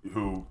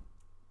 who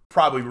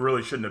probably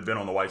really shouldn't have been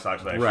on the White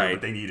Sox last year,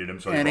 but they needed him,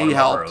 so he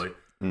helped early.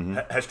 Mm-hmm.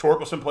 Has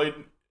Torkelson played?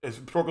 Has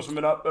Torkelson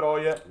been up at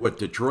all yet? With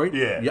Detroit?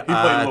 Yeah, he played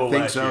a little I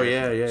think last so.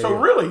 year. Yeah. So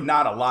really,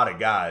 not a lot of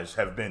guys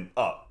have been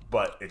up,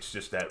 but it's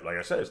just that, like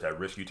I said, it's that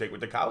risk you take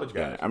with the college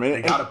guys. Yeah, I mean,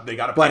 they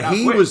got to. But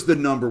he was the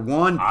number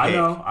one pick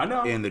I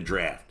know. in the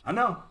draft. I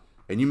know.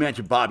 And you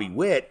mentioned Bobby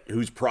Witt,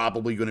 who's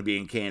probably going to be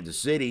in Kansas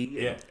City.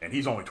 Yeah, and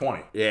he's only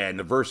 20. Yeah, and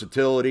the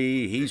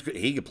versatility,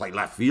 he could play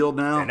left field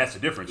now. And that's the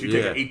difference. You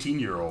take an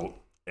 18-year-old,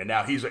 and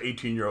now he's an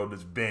 18-year-old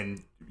that's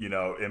been,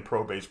 in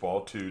pro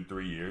baseball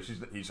 2-3 years.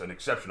 He's an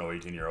exceptional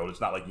 18-year-old. It's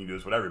not like you can do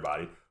this with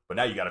everybody. But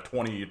now you got a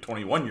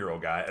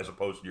 21-year-old guy as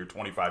opposed to your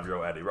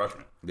 25-year-old Adley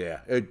Rutschman.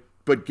 Yeah,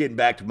 but getting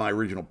back to my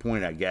original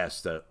point, I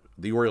guess,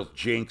 the Orioles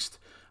jinxed.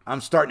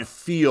 I'm starting to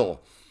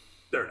feel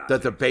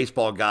that the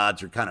baseball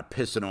gods are kind of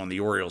pissing on the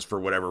Orioles for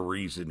whatever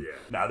reason. Yeah,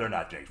 no, they're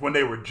not jinxed. When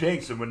they were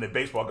jinxed and when the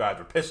baseball gods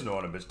were pissing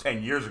on them, it's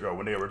 10 years ago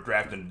when they were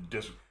drafting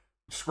just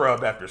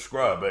scrub after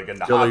scrub, like in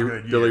the hot good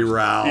years. Billy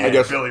Rowell.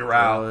 Yeah, Billy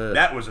Rowell.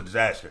 That was a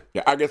disaster.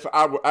 Yeah, I guess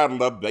I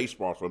love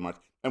baseball so much.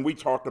 And we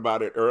talked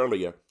about it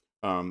earlier,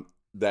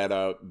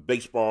 that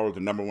baseball is the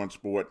number one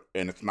sport,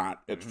 and it's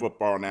not. It's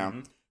football now.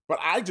 Mm-hmm. But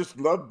I just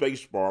love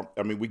baseball.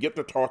 I mean, we get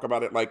to talk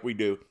about it like we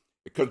do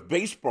because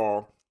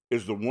baseball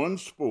is the one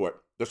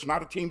sport that's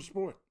not a team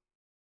sport.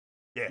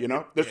 Yeah,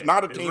 it's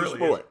not a team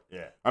sport. Is.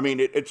 Yeah, I mean,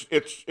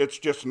 it's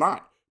just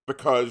not,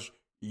 because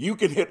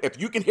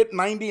if you can hit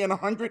 90 and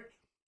 100,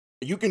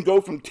 you can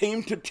go from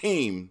team to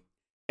team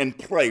and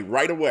play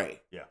right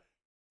away. Yeah,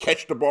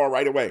 catch the ball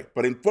right away.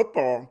 But in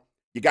football,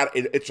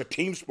 it's a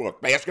team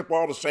sport.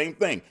 Basketball, the same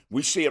thing.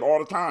 We see it all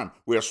the time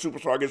where a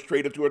superstar gets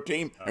traded to a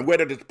team, and where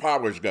did its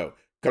powers go?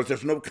 Because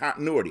there's no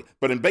continuity.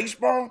 But in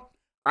baseball,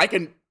 I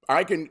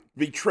can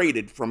be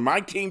traded from my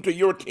team to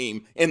your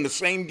team in the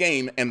same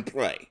game and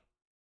play.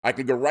 I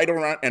can go right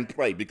around and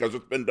play because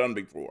it's been done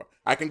before.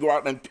 I can go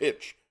out and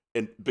pitch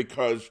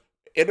because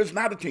it is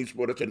not a team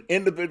sport. It's an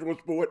individual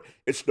sport.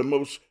 It's the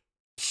most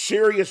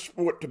serious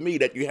sport to me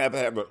that you have to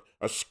have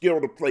a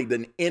skill to play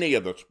than any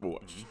other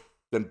sports. Mm-hmm.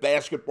 Than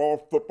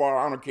basketball, football,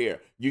 I don't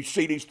care. You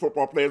see these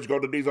football players go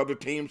to these other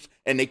teams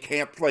and they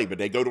can't play, but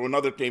they go to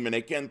another team and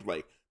they can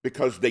play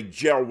because they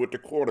gel with the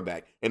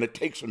quarterback, and it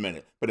takes a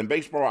minute. But in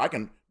baseball,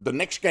 the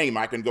next game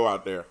I can go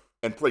out there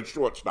and play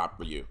shortstop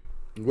for you.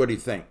 What do you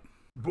think?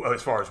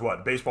 As far as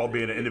what? Baseball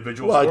being an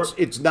individual sport? Well,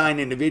 it's 9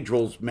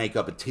 individuals make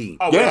up a team.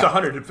 Oh, yeah. It's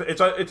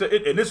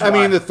 100. I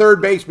mean, the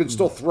third baseman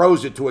still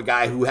throws it to a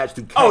guy who has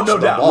to catch the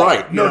ball.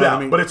 Right. No doubt. I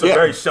mean? But it's a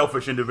very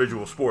selfish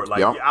individual sport.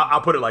 Like, I'll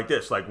put it like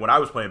this. Like, when I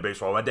was playing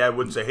baseball, my dad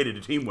wouldn't say, hey, did the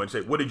team win?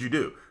 Say, what did you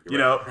do?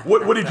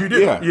 What did you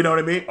do? Yeah. You know what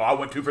I mean? Oh, I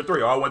went 2 for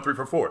 3. Oh, I went 3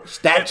 for 4.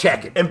 Stat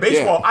checking. In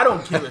baseball, I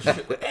don't give a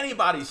shit what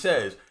anybody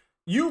says.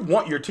 you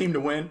want your team to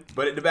win,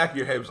 but at the back of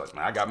your head, it was like,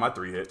 man, I got my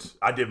 3 hits.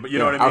 I did, but you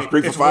know what I mean? I was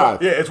 3 for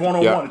 5. It's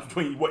one-on-one. It's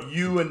between what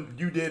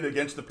you did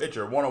against the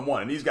pitcher,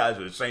 one-on-one. And these guys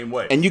are the same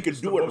way. And you can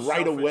do it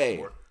right away.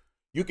 Sport.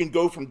 You can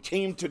go from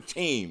team to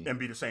team. And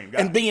be the same guy.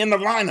 And be in the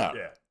lineup.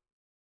 Yeah.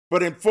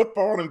 But in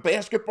football and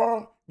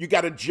basketball, you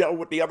got to gel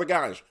with the other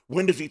guys.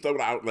 When does he throw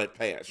the outlet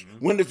pass?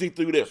 Mm-hmm. When does he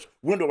do this?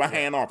 When do I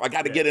hand off? I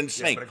got to get in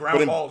sync. But a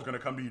ground ball is going to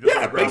come to you.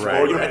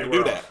 Baseball, you have to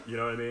do that. You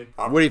know what I mean?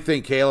 What do you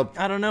think, Caleb?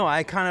 I don't know.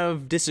 I kind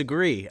of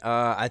disagree.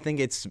 I think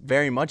it's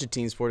very much a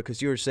team sport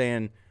because you were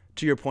saying,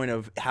 to your point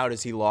of how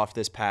does he loft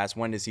this pass?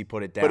 When does he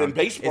put it down? But in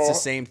baseball, it's the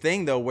same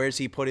thing, though. Where does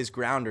he put his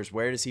grounders?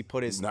 Where does he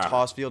put his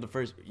toss field to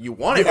first? You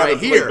want it right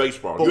here.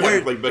 Baseball.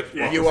 But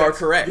you are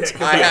correct.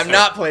 I have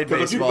not played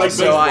baseball,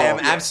 so I am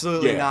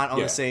absolutely not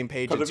on the same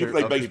page. Because if you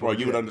play baseball,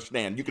 you would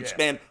understand. You could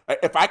stand.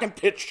 If I can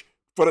pitch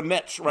for the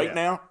Mets right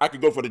now, I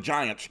could go for the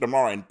Giants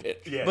tomorrow and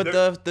pitch. Yeah, but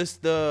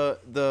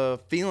the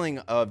feeling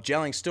of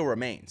gelling still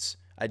remains.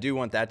 I do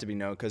want that to be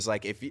known because,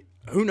 like,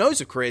 who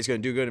knows if Correa's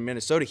going to do good in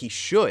Minnesota? He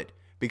should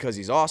because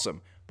he's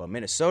awesome. But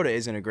Minnesota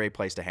isn't a great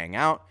place to hang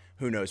out.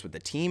 Who knows what the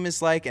team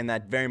is like, and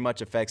that very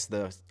much affects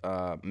the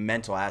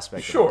mental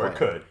aspect. Sure, of it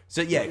could.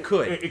 So yeah, it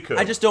could. It could.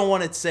 I just don't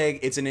want to say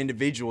it's an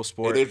individual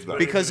sport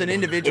because an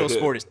individual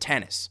sport is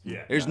tennis.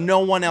 Yeah, there's no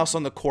one else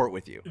on the court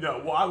with you.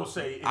 No, well, I will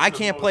say I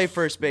can't play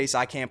first base,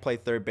 I can't play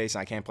third base,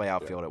 and I can't play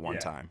outfield at one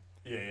time.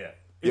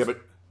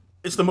 But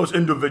it's the most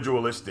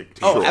individualistic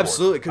team. Oh,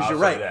 absolutely, because you're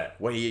right. That.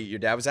 Well, your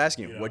dad was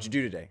asking you, what'd you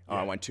do today? Oh,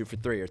 I went 2 for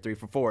 3 or 3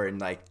 for 4, and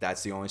like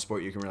that's the only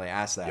sport you can really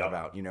ask that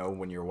about. You know,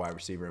 when you're a wide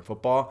receiver in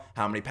football,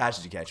 how many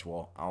passes you catch?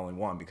 Well, I only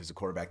one because the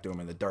quarterback threw them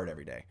in the dirt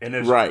every day. And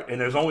there's And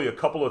there's only a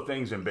couple of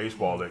things in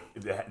baseball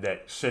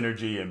that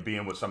synergy and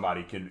being with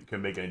somebody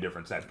can make any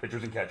difference. That's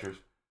pitchers and catchers.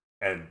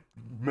 And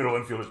middle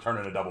infielders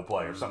turning a double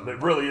play or something. There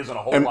really isn't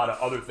a whole lot of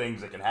other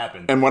things that can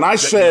happen. And when I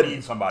said you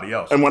need somebody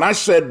else, and when I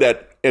said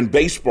that in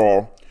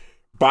baseball,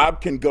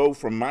 Bob can go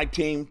from my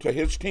team to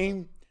his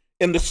team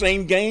in the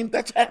same game.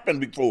 That's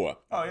happened before.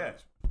 Oh yeah,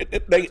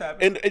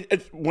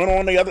 it went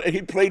on the other.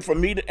 He played for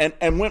me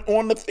and went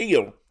on the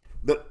field.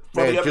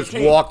 Just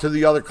walk to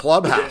the other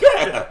clubhouse.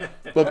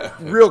 But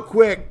real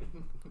quick,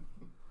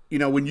 you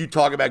know, when you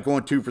talk about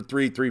going 2 for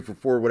 3, 3 for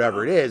 4,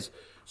 whatever it is,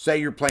 say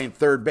you're playing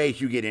third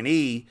base, you get an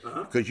E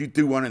because you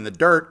threw one in the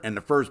dirt, and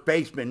the first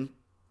baseman,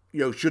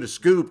 should have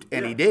scooped,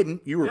 and he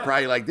didn't. You were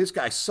probably like, this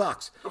guy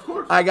sucks. Of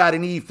course. I got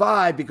an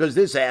E5 because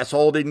this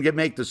asshole didn't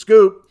make the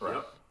scoop.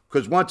 Right.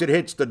 Because once it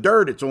hits the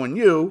dirt, it's on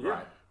you.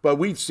 Right. But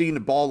we've seen the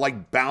ball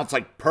bounce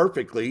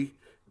perfectly,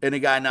 and the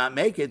guy not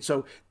make it.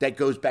 So that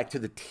goes back to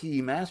the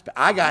team aspect.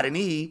 I got an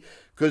E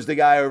because the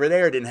guy over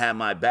there didn't have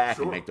my back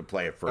and make the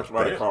play at first. That's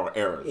why they call it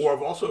errors. Or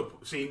I've also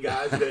seen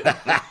guys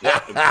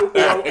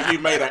that you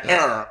made an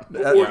error.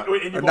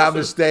 Not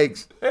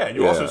mistakes. Yeah, and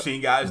you've also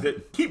seen guys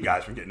that keep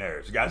guys from getting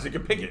errors. Guys that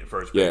can pick it at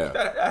first base. Yeah.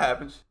 That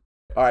happens.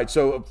 All right,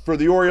 so for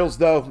the Orioles,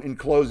 though, in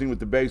closing with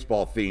the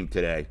baseball theme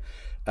today,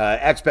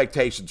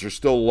 expectations are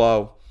still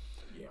low.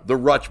 Yeah. The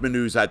Rutschman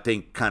news, I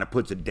think, kind of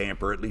puts a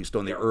damper, at least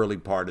on the early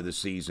part of the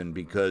season,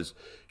 because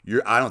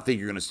I don't think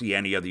you're going to see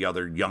any of the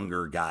other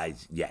younger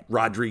guys yet.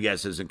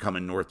 Rodriguez isn't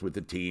coming north with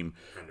the team.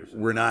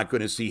 We're not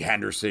going to see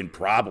Henderson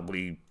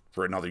probably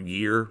for another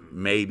year,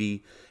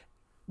 maybe.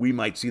 We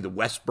might see the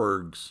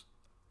Westbergs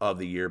of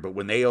the year, but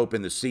when they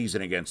open the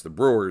season against the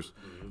Brewers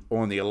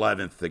on the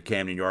 11th, the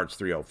Camden Yards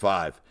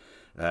 305,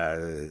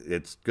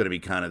 it's going to be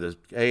kind of this,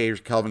 hey,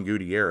 here's Kelvin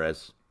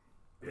Gutierrez.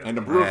 And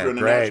the Brewers are in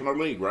the National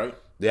League, right?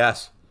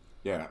 Yes.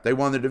 Yeah. They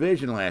won the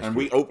division last year. And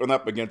we open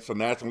up against the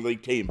National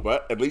League team,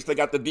 but at least they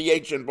got the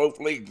DH in both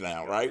leagues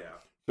now, right? Yeah.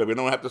 So we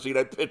don't have to see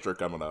that pitcher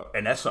coming up.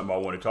 And that's something I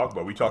want to talk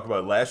about. We talked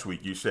about it last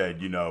week. You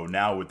said,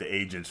 now with the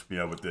agents,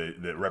 with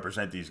that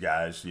represent these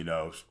guys,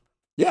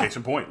 case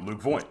in point,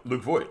 Luke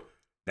Voigt.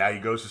 Now he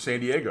goes to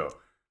San Diego.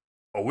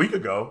 A week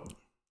ago,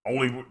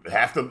 only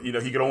half the,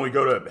 he could only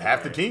go to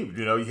half the team.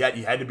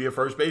 He had to be a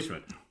first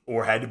baseman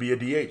or had to be a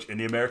DH in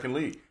the American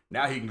League.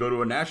 Now he can go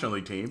to a National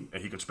League team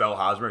and he can spell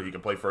Hosmer. He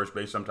can play first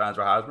base sometimes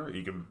for Hosmer.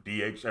 He can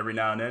DH every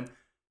now and then.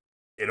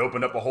 It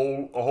opened up a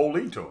whole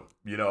league to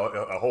him.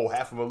 A whole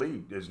half of a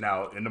league is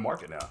now in the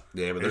market now.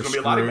 Yeah, but there's going to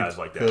be a lot of guys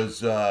like that.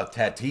 Because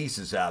Tatis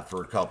is out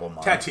for a couple of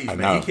months. Tatis,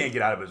 man, he can't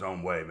get out of his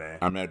own way, man.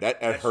 I mean,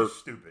 that hurt. Just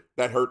stupid.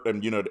 That hurt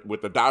them.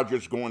 With the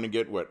Dodgers going to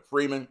get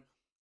Freeman.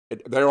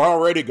 They're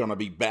already going to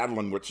be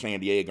battling with San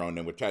Diego, and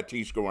then with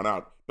Tatis going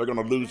out, they're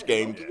going to lose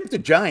games. You get the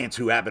Giants,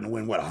 who happened to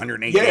win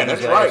 108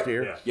 games last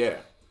year. Yeah.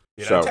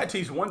 Tatis,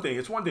 it's one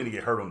thing to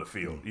get hurt on the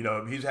field.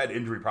 He's had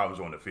injury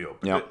problems on the field.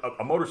 But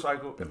a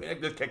motorcycle,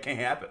 that can't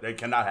happen. That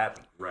cannot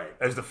happen. Right.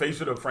 As the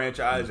face of the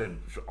franchise and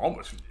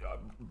almost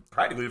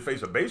practically the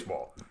face of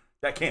baseball,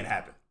 that can't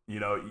happen. You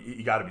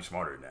got to be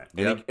smarter than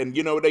that.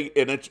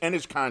 And it's in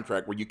his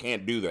contract where you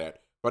can't do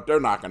that, but they're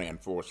not going to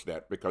enforce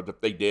that because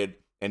if they did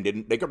and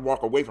didn't, they could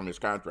walk away from his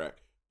contract.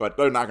 But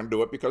they're not going to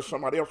do it because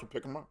somebody else will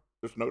pick him up.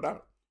 There's no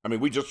doubt. I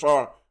mean, we just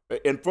saw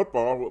in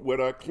football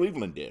what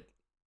Cleveland did.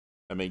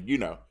 I mean,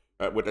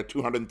 with a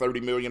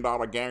 $230 million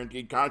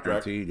guaranteed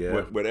contract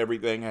with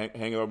everything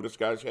hanging over this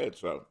guy's head.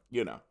 So,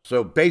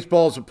 So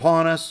baseball's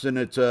upon us, and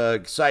it's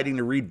exciting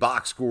to read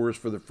box scores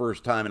for the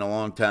first time in a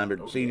long time.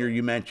 But, Senior,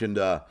 you mentioned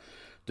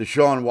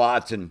Deshaun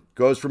Watson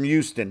goes from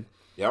Houston,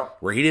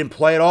 where he didn't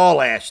play at all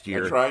last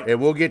year. That's right.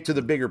 And we'll get to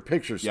the bigger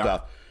picture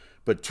stuff.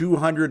 But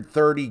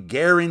 $230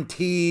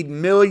 guaranteed $1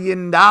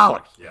 million.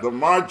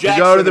 Lamar Jackson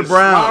go to the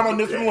Browns. Smiling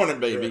this morning,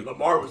 baby. Yeah,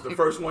 Lamar was the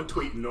first one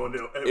tweeting on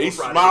He's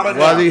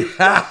Friday. smiling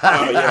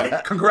now.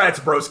 Congrats,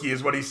 broski,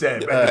 is what he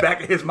said. But in the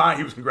back of his mind,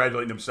 he was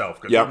congratulating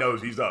himself because he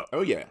knows he's up.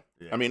 Oh, yeah.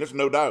 I mean, there's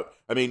no doubt.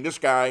 I mean, this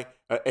guy,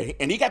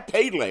 and he got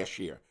paid last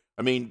year.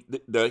 I mean,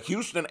 the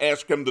Houston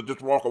asked him to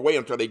just walk away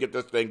until they get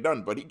this thing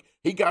done. But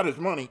he got his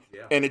money,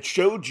 and it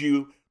showed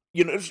you,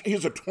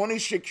 he's a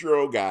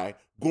 26-year-old guy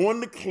going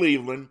to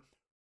Cleveland.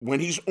 When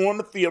he's on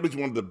the field, he's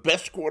one of the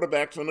best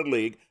quarterbacks in the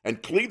league,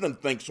 and Cleveland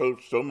thinks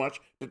so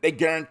much that they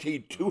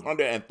guaranteed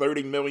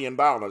 $230 million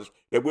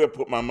that we'll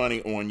put my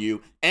money on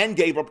you, and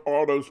gave up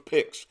all those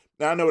picks.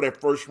 Now, I know they're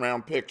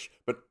first-round picks,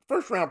 but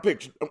first-round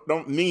picks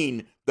don't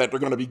mean that they're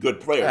going to be good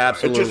players.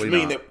 Absolutely It just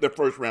means not. that they're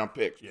first-round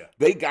picks. Yeah.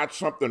 They got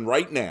something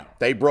right now.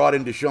 They brought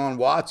in Deshaun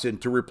Watson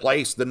to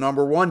replace the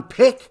number 1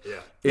 pick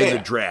in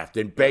the draft,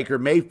 in Baker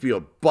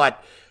Mayfield.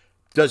 But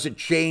does it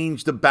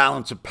change the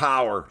balance of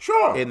power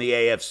in the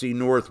AFC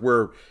North,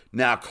 where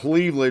now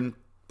Cleveland,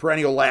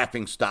 perennial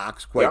laughing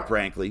stocks, quite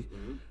frankly,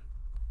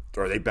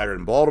 are they better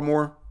than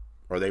Baltimore?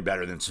 Are they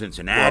better than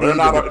Cincinnati, the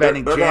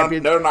defending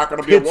champion? They're not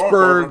going to be a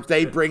Pittsburgh, walkover.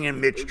 they bring in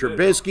Mitch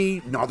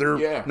Trubisky,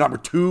 another number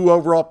 2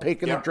 overall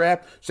pick in the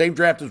draft. Same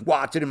draft as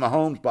Watson and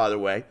Mahomes, by the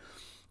way.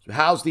 So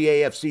how's the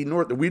AFC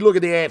North? We look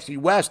at the AFC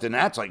West, and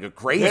that's like a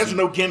crazy. There's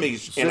no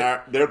gimmies in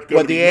our. There's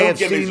going to be no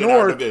gimmies in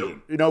our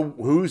division.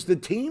 Who's the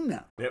team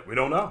now? Yeah, we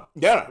don't know.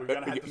 Yeah, We're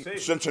gonna have to see.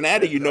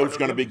 Cincinnati, is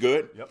going to be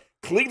good. Yep.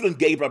 Cleveland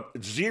gave up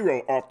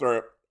 0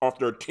 off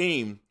their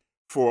team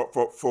for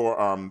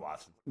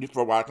Watson.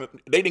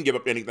 They didn't give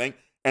up anything.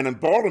 And in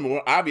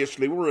Baltimore,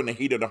 obviously, we're in the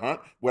heat of the hunt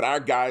with our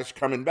guys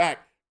coming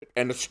back.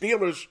 And the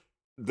Steelers,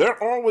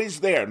 they're always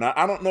there. Now,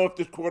 I don't know if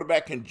this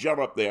quarterback can jump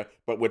up there,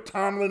 but with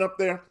Tomlin up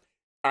there,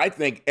 I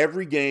think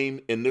every game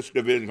in this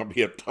division is going to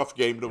be a tough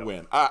game to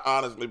win. I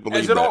honestly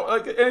believe that.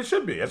 And it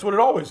should be. That's what it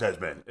always has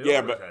been.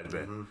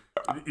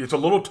 It's a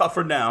little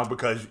tougher now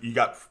because you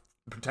got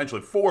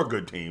potentially 4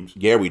 good teams.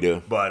 Yeah, we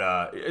do.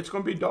 But it's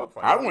going to be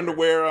dogfight. I wonder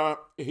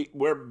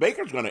where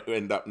Baker's going to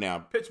end up now.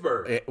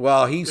 Pittsburgh.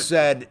 Well, he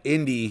said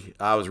Indy,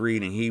 I was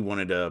reading, he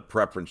wanted a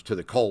preference to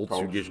the Colts,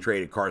 who just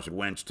traded Carson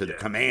Wentz to the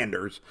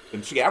Commanders.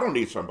 And Seattle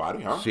needs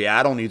somebody, huh?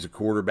 Seattle needs a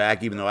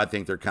quarterback, even though I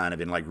think they're kind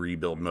of in like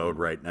rebuild mode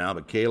right now.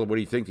 But Caleb, what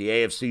do you think? The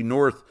AFC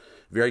North,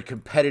 very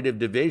competitive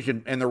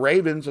division. And the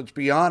Ravens, let's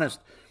be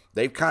honest,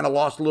 they've kind of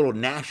lost a little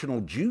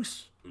national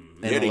juice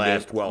in the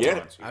last 12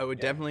 months. I would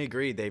definitely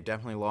agree. They've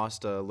definitely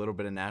lost a little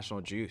bit of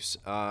national juice.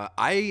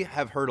 I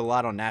have heard a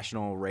lot on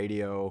national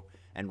radio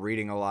and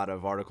reading a lot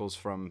of articles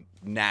from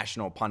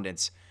national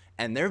pundits,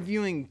 and they're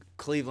viewing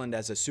Cleveland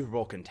as a Super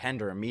Bowl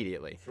contender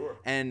immediately. Sure.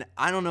 And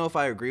I don't know if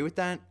I agree with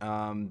that.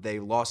 They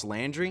lost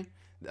Landry.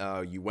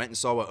 You went and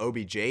saw what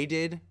OBJ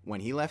did when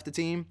he left the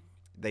team.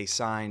 They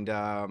signed,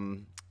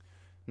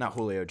 not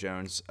Julio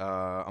Jones,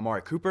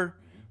 Amari Cooper.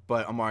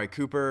 But Amari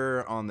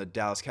Cooper on the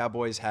Dallas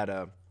Cowboys had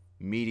a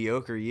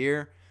mediocre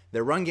year.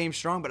 Their run game's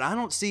strong, but I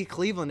don't see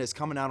Cleveland as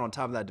coming out on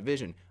top of that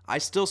division. I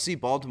still see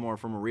Baltimore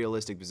from a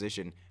realistic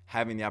position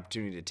having the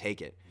opportunity to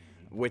take it.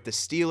 With the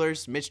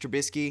Steelers, Mitch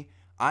Trubisky,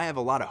 I have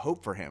a lot of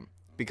hope for him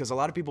because a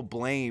lot of people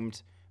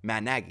blamed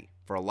Matt Nagy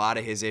for a lot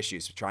of his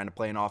issues trying to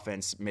play an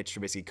offense Mitch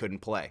Trubisky couldn't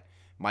play.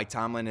 Mike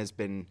Tomlin has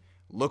been,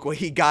 look what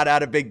he got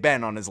out of Big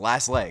Ben on his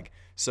last leg.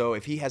 So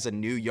if he has a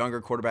new,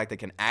 younger quarterback that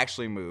can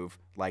actually move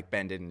like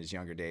Ben did in his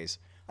younger days,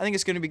 I think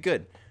it's going to be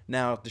good.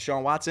 Now,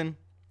 Deshaun Watson,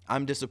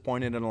 I'm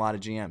disappointed in a lot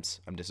of GMs.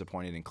 I'm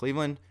disappointed in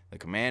Cleveland, the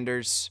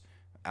Commanders,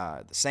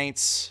 the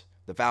Saints,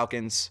 the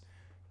Falcons,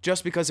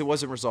 just because it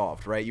wasn't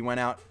resolved, right? You went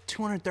out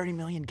 $230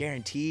 million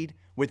guaranteed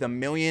with $1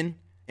 million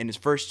in his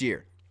first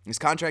year. His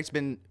contract's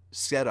been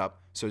set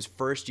up, so his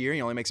first year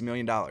he only makes $1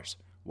 million.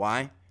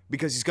 Why?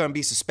 Because he's going to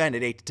be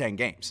suspended 8 to 10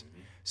 games.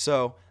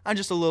 So I'm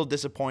just a little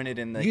disappointed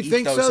in the You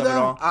think so, ethos of it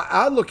though? all.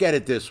 I look at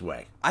it this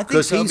way. I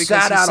think so he because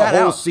sat out a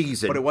whole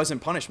season. But it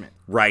wasn't punishment.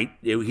 Right.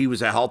 He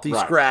was a healthy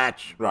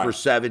scratch for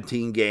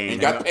 17 games.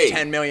 And got paid.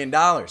 $10 million.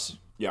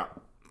 Yeah.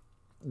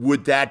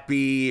 Would that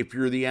be, if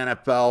you're the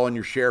NFL and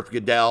you're Sheriff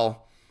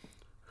Goodell,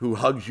 who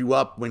hugs you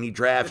up when he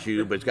drafts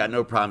you, but's got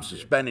no problem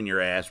suspending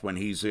your ass when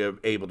he's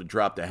able to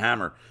drop the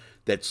hammer,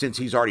 that since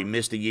he's already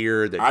missed a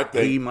year, that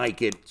he might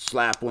get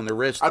slapped on the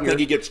wrist? I think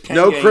he gets 10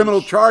 no games,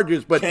 criminal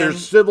charges, but 10,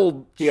 there's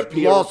civil he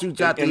appeals,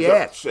 lawsuits out the ends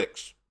up ass.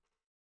 6.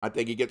 I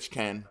think he gets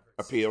 10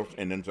 appeals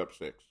and ends up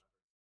 6.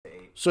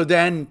 So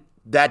then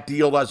that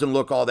deal doesn't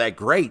look all that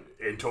great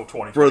Until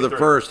 2023. for the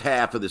first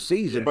half of the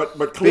season. But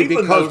Cleveland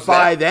because knows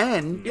by that.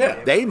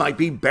 then they might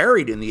be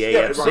buried in the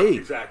AFC. Right,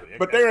 exactly.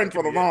 But they're in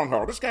for the long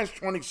haul. This guy's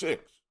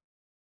 26.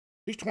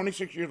 He's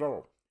 26 years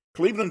old.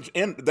 Cleveland's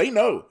in. They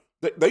know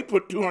They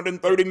put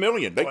 $230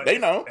 million. They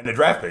know. And the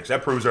draft picks,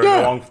 that proves they're in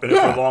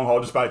the long haul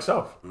just by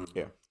itself.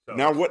 Yeah. So.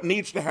 Now, what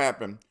needs to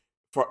happen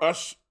for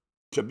us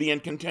to be in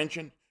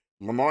contention,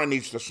 Lamar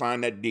needs to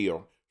sign that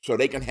deal so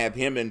they can have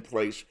him in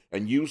place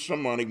and use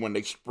some money when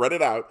they spread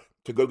it out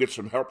to go get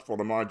some help for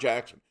Lamar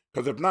Jackson.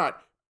 Because if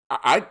not,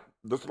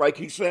 just like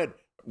he said,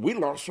 we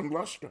lost some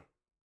luster.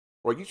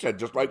 Well, you said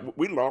just like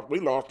we lost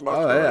luster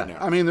right now.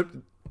 I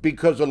mean,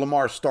 because of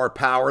Lamar's star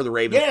power, the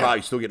Ravens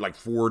probably still get like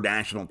 4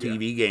 national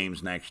TV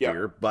games next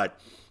year, but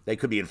they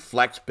could be in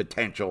flex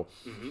potential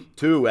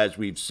too, as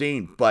we've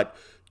seen. But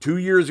 2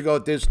 years ago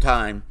at this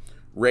time,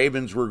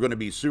 Ravens were going to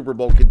be Super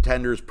Bowl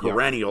contenders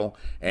perennial,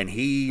 and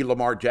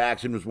Lamar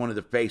Jackson, was one of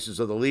the faces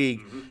of the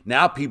league.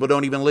 Now people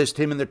don't even list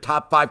him in the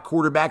top 5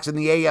 quarterbacks in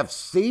the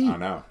AFC, I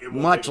know.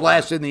 much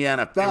less in the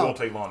NFL. It won't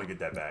take long to get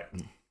that back.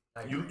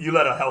 You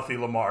let a healthy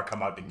Lamar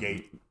come out the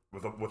gate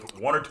with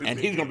 1 or 2, and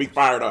he's going to be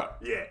fired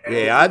up.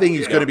 Yeah, I think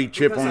he's going to be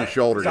chip on the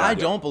shoulder. I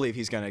don't believe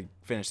he's going to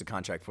finish the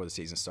contract before the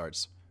season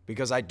starts,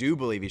 because I do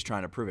believe he's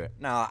trying to prove it.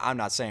 Now, I'm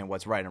not saying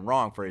what's right and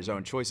wrong for his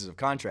own choices of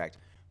contract,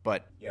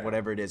 but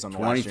whatever it is on the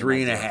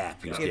 23 and a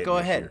half. Go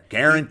ahead.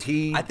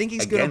 Guaranteed. I think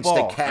he's going to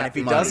ball. And if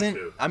he doesn't,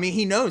 I mean,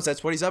 he knows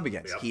that's what he's up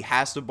against. He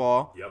has to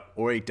ball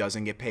or he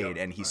doesn't get paid.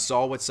 And he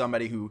saw what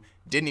somebody who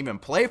didn't even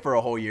play for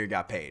a whole year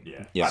got paid.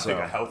 I think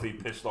a healthy,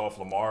 pissed off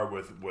Lamar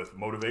with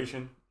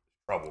motivation,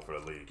 trouble for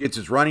the league. Gets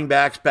his running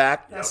backs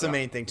back. That's the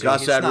main thing, too.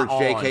 Gus Edwards,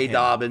 J.K.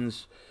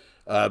 Dobbins.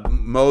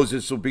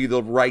 Moses will be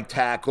the right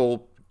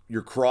tackle.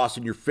 You're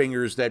crossing your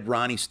fingers that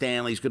Ronnie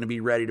Stanley's going to be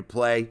ready to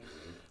play.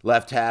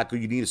 Left tackle,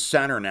 you need a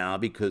center now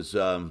because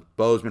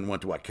Bozeman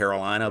went to,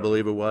 Carolina, I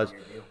believe it was.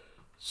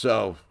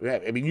 So,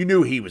 I mean, you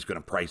knew he was going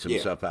to price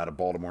himself out of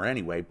Baltimore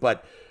anyway.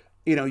 But,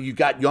 you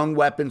got young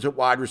weapons at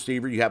wide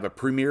receiver. You have a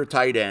premier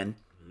tight end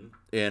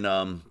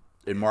in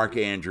Mark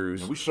Andrews.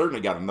 And we certainly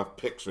got enough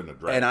picks in the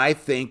draft. And I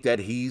think that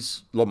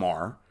he's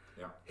Lamar.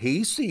 Yeah.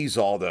 He sees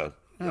all the...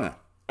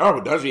 Oh,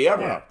 does he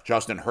ever? Yeah.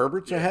 Justin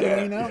Herbert's ahead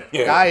of me now.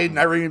 Guy had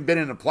never even been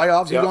in the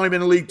playoffs. He's only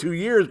been in the league 2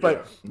 years,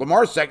 but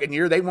Lamar's second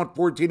year, they went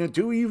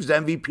 14-2. He was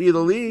MVP of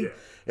the league.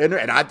 And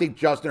I think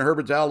Justin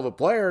Herbert's a hell of a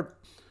player.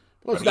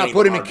 Let's not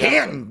put him in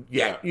Canton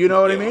yet. You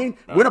know what I mean?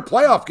 Win a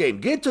playoff game.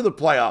 Get to the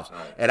playoffs.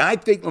 Right. And I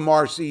think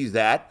Lamar sees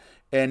that.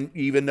 And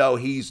even though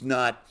he's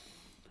not,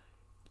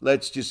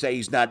 let's just say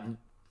he's not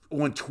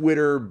on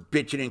Twitter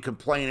bitching and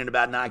complaining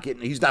about not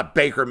getting, he's not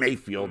Baker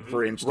Mayfield,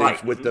 for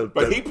instance, with the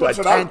but he puts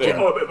it out there.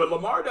 But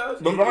Lamar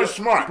does. Lamar's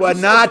smart. But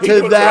not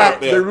to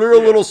that. They're a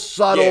little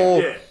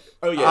subtle.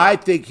 I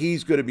think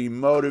he's going to be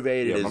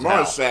motivated as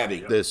Lamar's savvy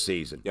this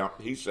season. Yeah,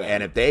 he's savvy.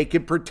 And if they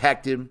can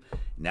protect him,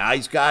 now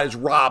he's got his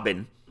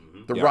Robin,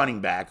 the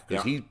running back,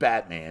 because he's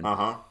Batman.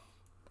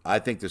 I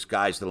think the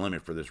sky's the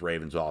limit for this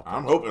Ravens offense.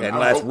 I'm hoping.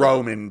 Unless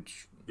Roman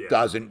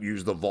doesn't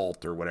use the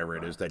vault or whatever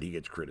it is that he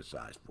gets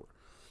criticized for.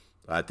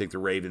 I think the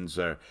Ravens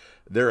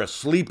they're a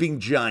sleeping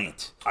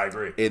giant. I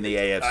agree. In the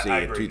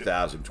AFC in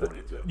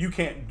 2020. You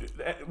can't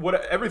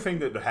everything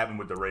that happened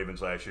with the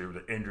Ravens last year,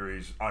 the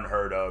injuries,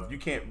 unheard of. You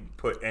can't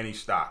put any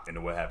stock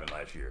into what happened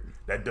last year.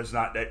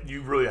 That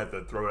you really have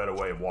to throw that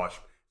away and watch.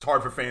 It's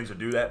hard for fans to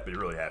do that, but you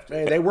really have to.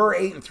 They were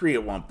 8-3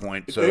 at one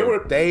point, so they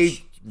were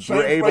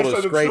able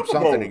to scrape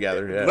something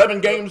together. Yeah.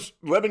 11 games.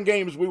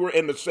 We were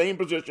in the same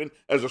position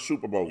as a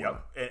Super Bowl.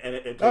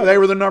 Yep. They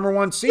were the number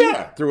 1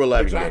 seed through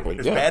 11 games.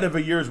 As bad of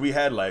a year as we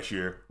had last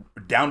year,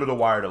 down to the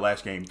wire, the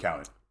last game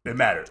counted. It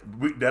mattered.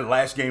 That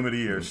last game of the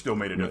year still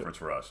made a difference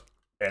for us.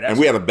 And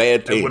we had a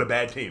bad team. And with a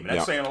bad team. And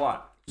that's saying a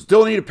lot.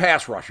 Still need a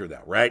pass rusher,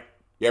 though, right?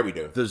 Yeah, we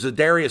do. The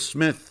Zadarius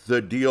Smith,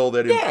 the deal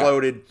that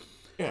imploded.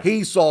 Yeah.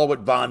 He saw what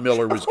Von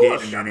Miller was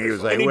getting, and he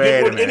was like, wait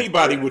a minute.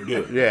 Anybody would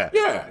do.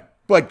 Yeah.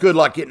 But good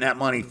luck getting that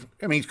money.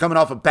 I mean, he's coming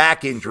off a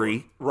back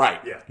injury.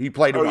 Right. Yeah. He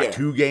played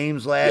 2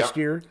 games last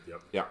year.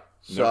 Yeah.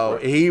 So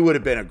he would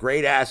have been a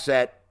great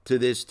asset to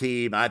this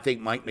team. I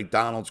think Mike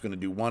McDonald's going to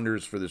do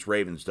wonders for this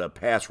Ravens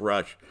pass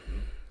rush.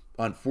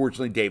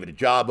 Unfortunately, David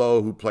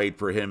Ajabo, who played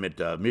for him at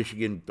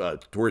Michigan,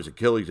 tore his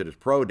Achilles at his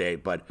pro day.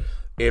 But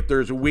if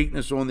there's a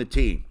weakness on the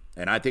team,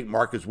 and I think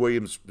Marcus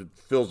Williams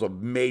fills a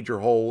major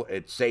hole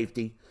at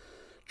safety.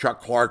 Chuck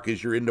Clark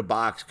is your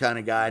in-the-box kind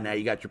of guy. Now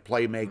you got your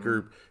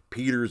playmaker.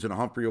 Peters and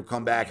Humphrey will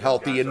come back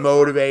healthy and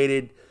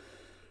motivated.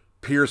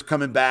 Pierce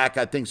coming back,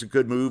 I think, is a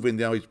good move. And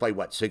he's played,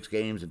 6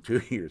 games in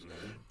 2 years.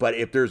 But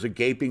if there's a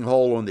gaping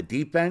hole on the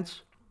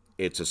defense,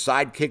 it's a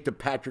sidekick to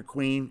Patrick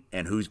Queen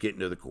and who's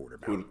getting to the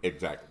quarterback.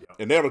 Exactly.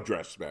 And they'll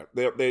address that.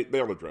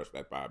 They'll address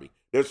that, Bobby.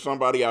 There's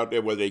somebody out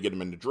there, whether they get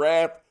him in the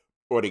draft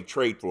or they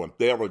trade for him,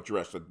 they'll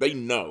address it. They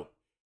know.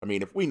 I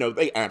mean, if we know,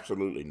 they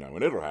absolutely know,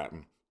 and it'll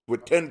happen.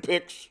 With 10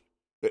 picks,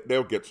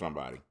 they'll get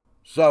somebody.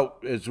 So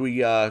as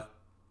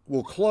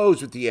we'll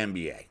close with the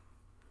NBA,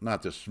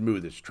 not the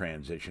smoothest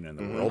transition in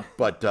the world,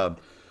 but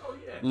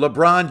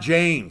LeBron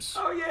James.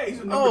 Oh, yeah, he's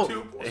a number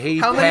 2.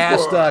 He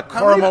passed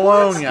Karl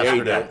Malone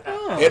yesterday.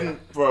 Hitting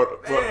for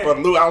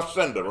Lou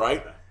Alcindor,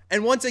 right?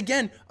 And once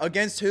again,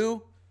 against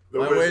who? The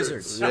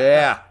Wizards.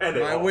 Yeah.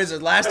 My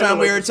Wizards. Last time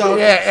we were talking.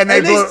 Yeah, and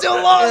they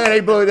still lost. And they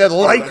blew the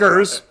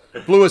Lakers.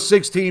 blew a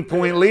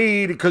 16-point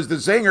lead because the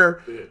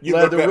zinger. You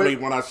looked at me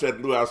when I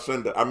said Lou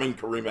Alcindor. I mean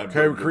Kareem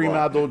Abdul-Jabbar. Kareem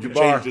Abdul-Jabbar. He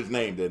changed his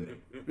name, didn't he?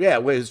 Yeah,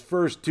 well, his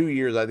first 2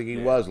 years, I think he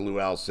was Lou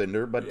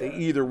Alcindor. But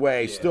either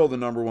way, still the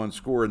number one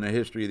scorer in the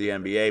history of the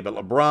NBA. But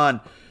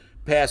LeBron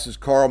passes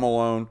Karl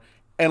Malone.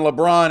 And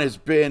LeBron has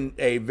been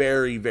a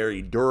very,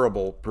 very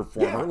durable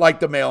performer, like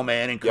the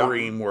mailman and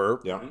Kareem were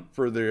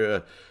for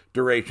the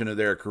duration of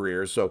their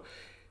careers. So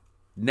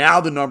now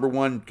the number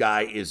one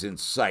guy is in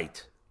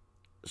sight.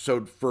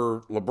 So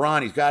for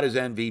LeBron, he's got his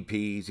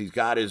MVPs, he's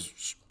got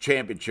his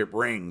championship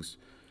rings.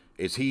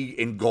 Is he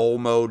in goal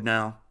mode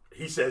now?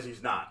 He says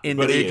he's not.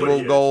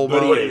 Individual goal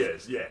mode. He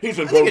is, yeah. He's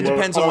in I think goal it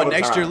depends on mode what all the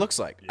next year time. looks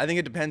like. I think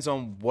it depends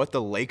on what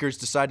the Lakers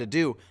decide to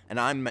do. And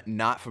I'm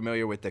not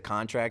familiar with the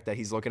contract that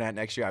he's looking at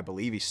next year. I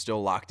believe he's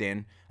still locked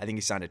in. I think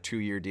he signed a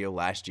 2-year deal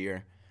last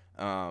year.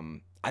 I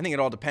think it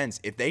all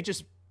depends. If they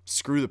just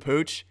screw the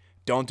pooch,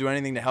 don't do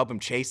anything to help him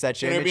chase that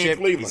championship,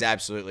 he's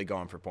absolutely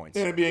going for points.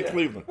 He'd be in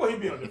Cleveland. Well,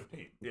 he'd be on a different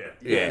team.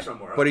 Yeah.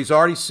 Somewhere But he's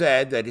already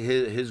said that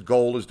his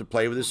goal is to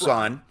play with his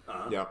son,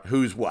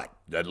 who's what?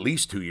 At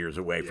least 2 years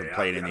away from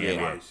playing in the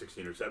NBA. He's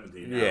 16 or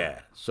 17 now. Yeah,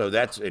 so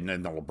that's, and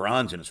then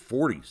LeBron's in his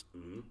 40s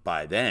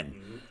by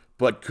then.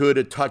 But could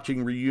a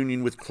touching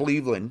reunion with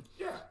Cleveland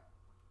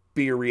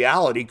be a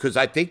reality? Because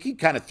I think he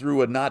kind of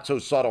threw a not so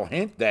subtle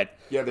hint that,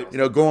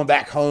 going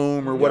back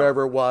home or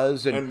whatever it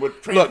was. And with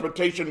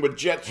transportation with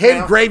jets him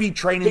now, gravy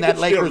training he that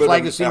could still Lakers live in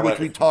legacy, LA. which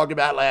we talked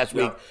about last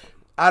week.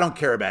 I don't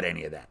care about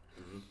any of that.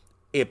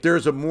 If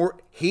there's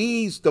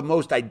he's the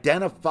most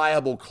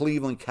identifiable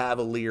Cleveland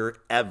Cavalier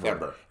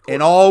ever.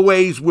 And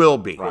always will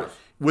be. Right.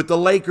 With the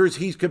Lakers,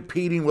 he's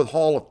competing with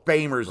Hall of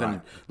Famers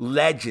and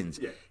legends.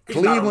 Yeah. He's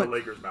Cleveland, not on the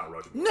Lakers Mount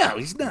Rushmore. no,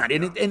 he's not.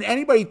 And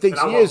anybody thinks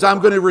And I he love is, I'm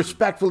LeBron. going to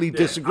respectfully I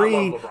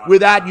disagree love LeBron.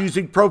 without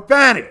using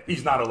profanity.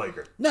 He's not a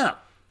Laker. No.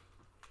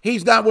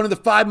 He's not one of the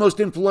 5 most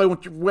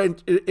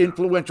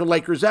influential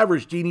Lakers ever,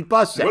 as Jeannie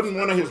Buss said. Wasn't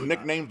one of his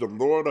nicknames the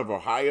Lord of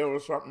Ohio or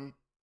something?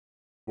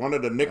 One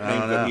of the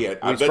nicknames that he had.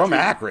 He's from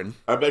Akron.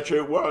 I bet you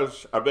it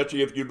was. I bet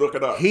you if you look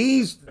it up.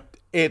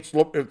 It's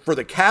for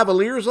the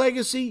Cavaliers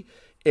legacy,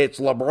 it's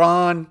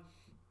LeBron.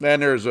 Then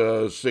there's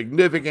a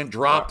significant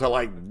drop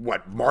to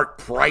Mark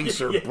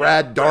Price or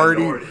Brad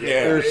Daugherty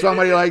or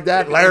somebody like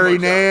that, Larry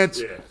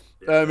Nance.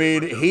 I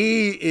mean,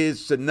 he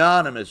is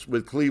synonymous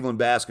with Cleveland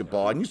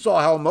basketball. And you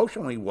saw how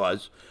emotional he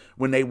was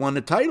when they won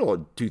the title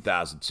in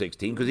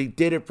 2016 because he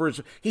did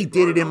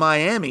it in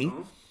Miami,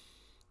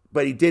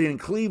 but he did it in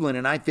Cleveland.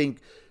 And I think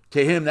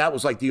to him, that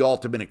was like the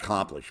ultimate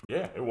accomplishment.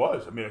 Yeah, it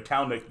was. I mean, a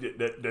town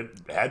that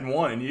hadn't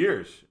won in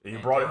years, and you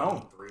brought it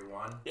home.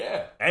 3-1.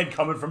 Yeah, and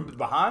coming from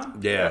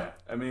behind. Yeah.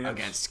 I mean,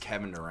 Against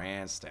Kevin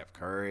Durant, Steph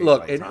Curry.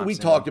 Look, Klay and we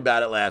Thompson. talked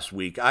about it last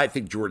week. I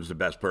think Jordan's the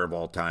best player of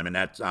all time, and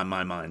that's on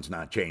my mind's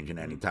not changing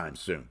anytime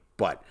soon.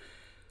 But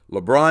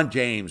LeBron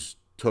James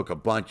took a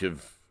bunch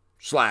of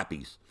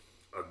slappies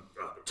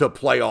to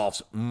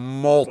playoffs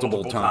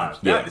multiple times.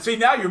 Yeah. See,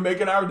 now you're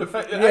making our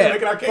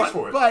making our case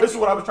for it. But This is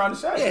what I was trying to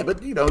say. Yeah, but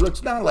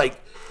it's not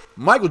like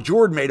Michael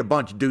Jordan made a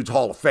bunch of dudes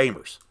Hall of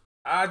Famers.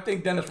 I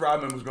think Dennis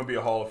Rodman was going to be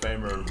a Hall of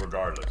Famer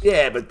regardless.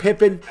 Yeah, but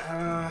Pippen.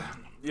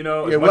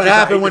 What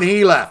happened when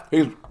he left?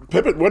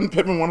 Wasn't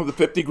Pippen one of the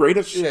 50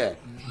 greatest? Yeah.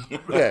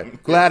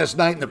 Gladys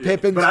Knight and the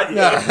Pippins.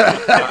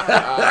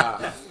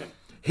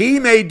 He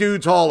made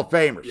dudes Hall of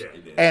Famers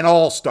and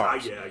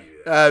All-Stars.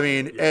 I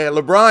mean,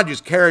 LeBron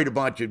just carried a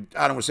bunch of,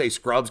 I don't want to say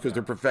scrubs because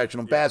they're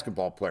professional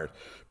basketball players.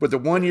 But the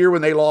one year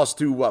when they lost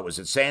to,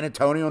 San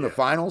Antonio in the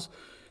finals,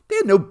 they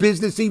had no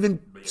business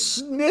even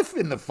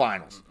sniffing the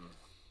finals.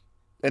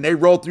 And they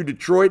rolled through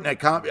Detroit.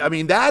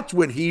 And that's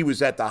when he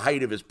was at the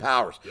height of his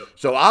powers. Yep.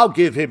 So I'll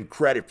give him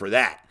credit for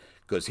that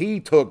because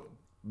he took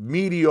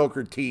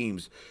mediocre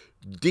teams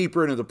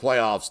deeper into the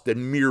playoffs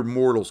than mere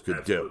mortals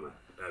could do.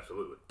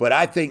 Absolutely. But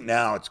I think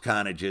now it's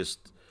kind of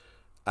just,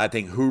 I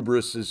think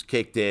hubris has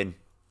kicked in.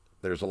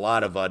 There's a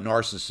lot of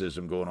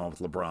narcissism going on with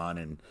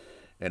LeBron,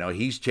 and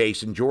he's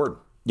chasing Jordan.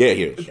 Yeah,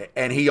 he is.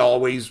 And he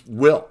always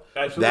will.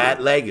 Absolutely.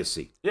 That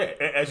legacy. Yeah,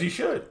 as he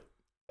should.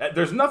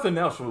 There's nothing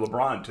else for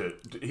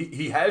LeBron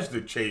he has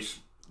to chase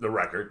the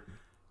record,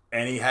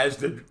 and he has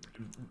to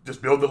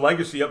just build the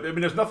legacy up. I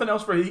mean, there's nothing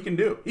else he can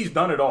do. He's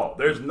done it all.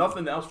 There's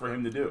nothing else for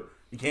him to do.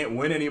 He can't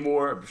win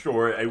anymore.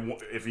 Sure,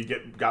 if he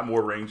got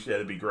more rings,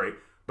 that'd be great.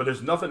 But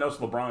there's nothing else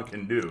LeBron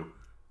can do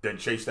than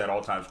chase that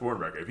all-time scoring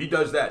record. If he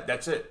does that,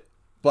 that's it.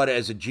 But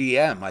as a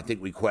GM, I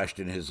think we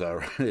question his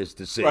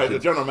decision. Right, the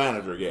general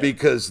manager, yeah.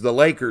 Because the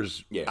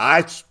Lakers,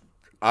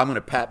 I'm going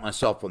to pat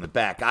myself on the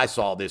back. I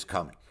saw this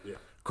coming. Yeah.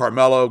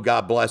 Carmelo,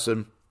 God bless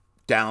him,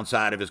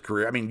 downside of his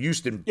career. I mean,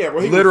 Houston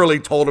literally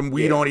told him,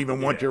 we don't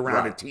even want you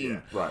around a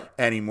team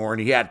anymore.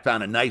 And he had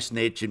found a nice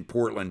niche in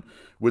Portland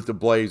with the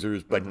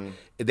Blazers. But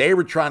they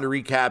were trying to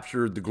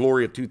recapture the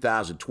glory of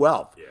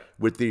 2012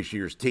 with this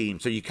year's team.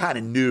 So you kind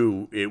of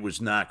knew it was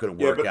not going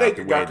to work out. Yeah, but the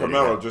they way got that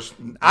Carmelo it just...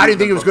 I didn't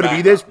think it was going to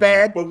be this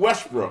bad. But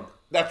Westbrook,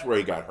 that's where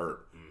he got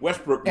hurt.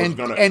 Westbrook was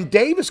going to... And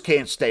Davis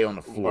can't stay on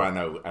the floor.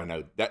 Well, I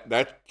know.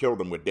 That killed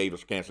him with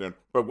Davis canceling.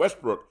 But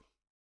Westbrook,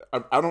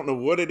 I don't know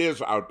what it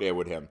is out there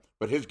with him,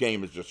 but his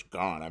game is just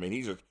gone. I mean,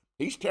 he's just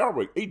He's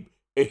terrible.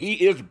 He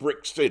is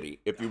Brick City.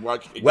 If you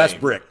watch the West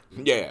game. Brick.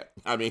 Yeah,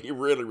 I mean, he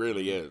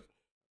really is.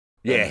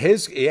 Yeah,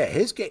 his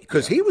game,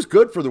 because he was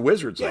good for the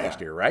Wizards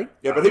last year, right?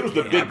 Yeah, but he was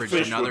the big averaged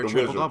fish another with the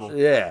triple-double.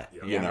 Wizards. Yeah.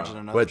 He averaged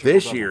another But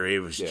this triple-double. year, it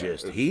was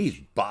just, he's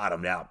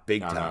bottomed out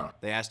big time.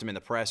 They asked him in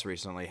the press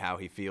recently how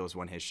he feels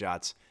when his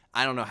shots.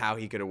 I don't know how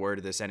he could have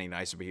worded this any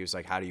nicer, but he was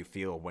like, how do you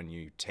feel when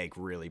you take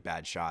really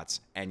bad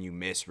shots and you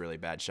miss really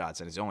bad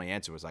shots? And his only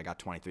answer was, I got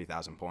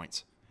 23,000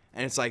 points.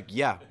 And it's like,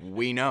 yeah,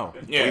 we know.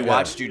 We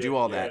watched you do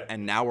all that,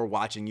 and now we're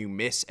watching you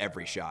miss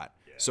every shot.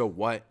 So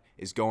what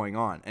is going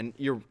on? And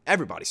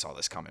everybody saw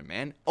this coming,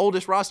 man.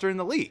 Oldest roster in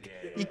the league.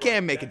 You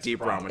can't make a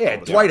deep run with Yeah,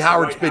 oldest Dwight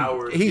roster.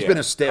 Howard's been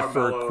a stiff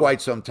Carmelo. for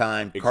quite some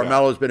time. Exactly.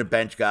 Carmelo's been a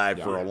bench guy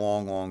for a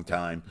long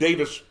time.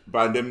 Davis,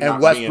 by them And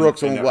not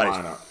Westbrook's being in on that what,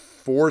 his lineup.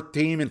 fourth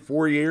team in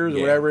 4 years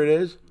or whatever it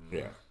is?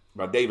 Yeah,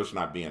 by Davis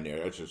not being there,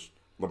 it's just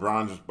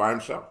LeBron's just by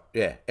himself.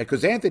 Yeah,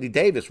 because Anthony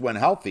Davis, when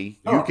healthy,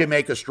 you can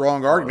make a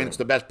strong argument. It's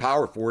the best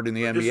power forward in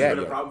the This has been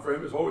a NBA. problem for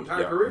him his whole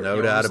entire career. No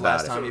When doubt was the about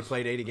last it. time he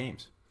played 80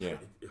 games? Yeah,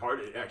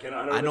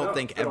 I don't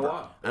think ever.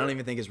 I don't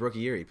even think his rookie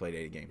year he played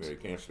 80 games. he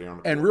can't stay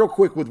on the And real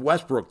quick with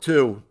Westbrook,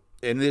 too,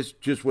 and this is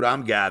just what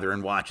I'm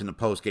gathering watching the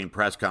post-game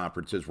press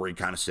conferences where he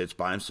kind of sits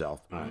by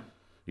himself. Right.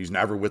 He's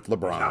never with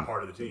LeBron. He's not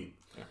part of the team.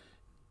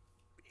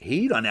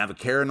 He doesn't have a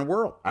care in the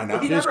world. I know.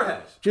 He never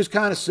has. Just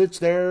kind of sits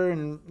there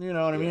and, you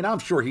know what I mean? I'm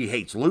sure he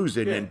hates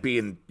losing and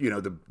being,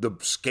 the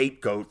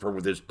scapegoat for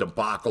this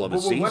debacle of a But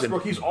with season.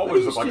 Westbrook, he's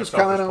always looked like a just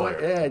selfish kinda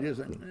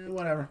player.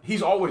 whatever.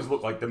 He's always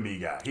looked like the me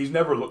guy. He's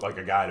never looked like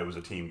a guy that was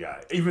a team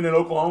guy. Even in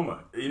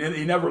Oklahoma, he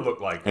never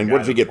looked like. And a guy what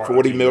does he that get? was part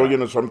of the 40 team million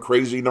guy. or some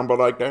crazy number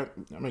like that?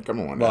 I mean, come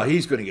on. Well,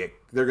 now.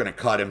 they're going to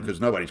cut him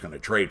because nobody's going to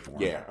trade for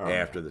him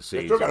after the They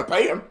season. still got to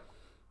pay him.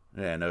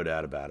 Yeah, no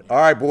doubt about it. All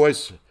right,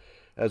 boys.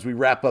 As we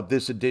wrap up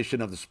this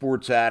edition of the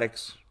Sports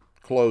Addicts,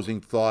 closing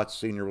thoughts.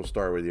 Senior, we'll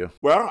start with you.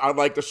 Well, I'd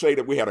like to say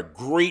that we had a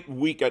great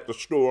week at the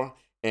store,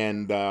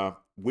 and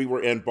we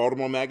were in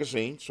Baltimore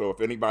Magazine. So if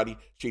anybody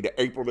see the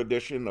April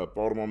edition of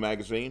Baltimore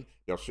Magazine,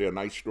 they'll see a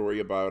nice story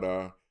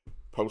about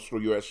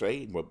Postal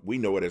USA. Well, we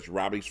know it as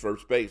Robbie's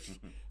First Base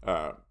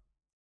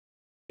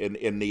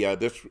in the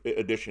this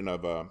edition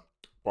of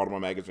Baltimore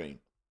Magazine.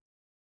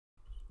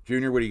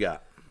 Junior, what do you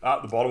got?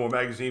 The Baltimore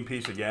Magazine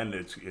piece again.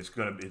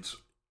 It's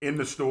in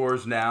the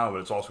stores now, but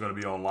it's also going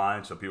to be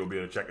online, so people will be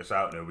able to check us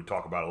out. And we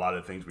talk about a lot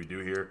of the things we do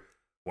here.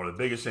 One of the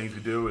biggest things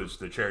we do is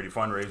the charity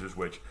fundraisers,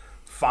 which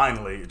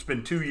finally, it's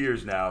been 2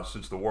 years now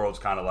since the world's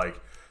kind of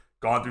like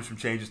gone through some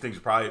changes. Things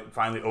are probably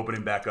finally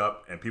opening back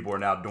up, and people are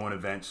now doing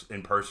events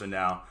in person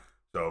now.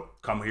 So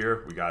come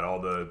here. We got all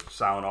the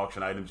silent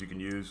auction items you can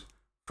use,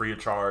 free of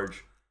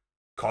charge,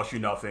 cost you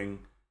nothing.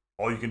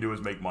 All you can do is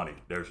make money.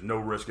 There's no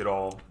risk at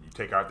all. You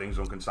take our things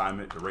on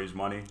consignment to raise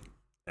money,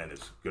 and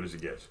it's good as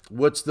it gets.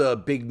 What's the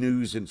big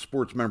news in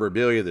sports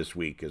memorabilia this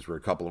week as we're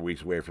a couple of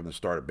weeks away from the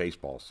start of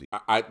baseball season?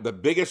 The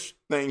biggest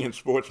thing in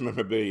sports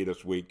memorabilia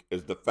this week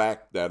is the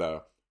fact that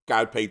a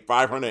guy paid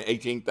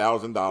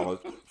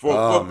 $518,000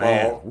 for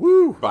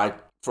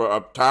football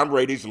for Tom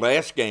Brady's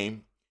last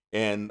game.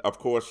 And, of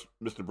course,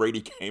 Mr.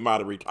 Brady came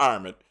out of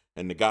retirement,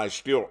 and the guy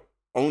still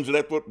owns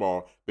that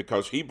football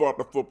because he bought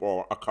the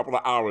football a couple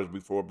of hours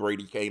before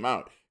Brady came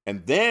out.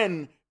 And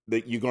then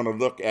you're going to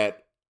look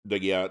at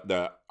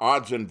the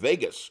odds in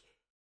Vegas.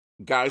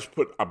 Guys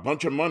put a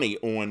bunch of money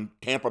on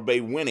Tampa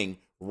Bay winning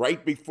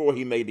right before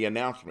he made the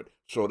announcement.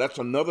 So that's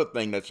another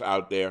thing that's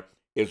out there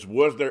is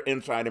was there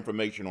inside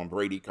information on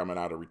Brady coming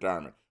out of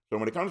retirement? So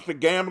when it comes to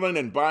gambling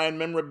and buying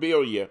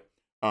memorabilia,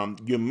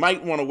 you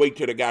might want to wait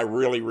till the guy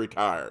really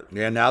retires.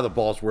 Yeah, now the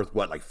ball's worth,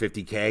 what, like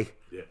 $50K?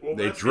 Yeah. Well,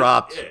 They that's-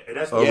 dropped and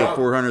that's the over problem.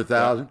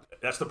 400,000.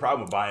 That's the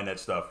problem with buying that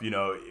stuff.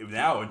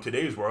 Now in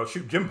today's world,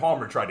 Jim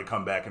Palmer tried to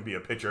come back and be a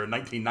pitcher in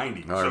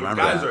 1990. I So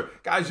remember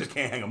guys just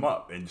can't hang him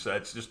up, and so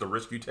that's just the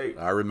risk you take.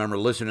 I remember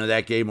listening to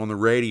that game on the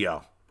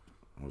radio.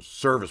 It was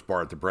service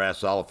bar at the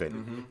Brass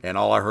Elephant, and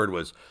all I heard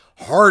was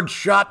hard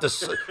shot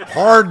to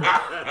hard.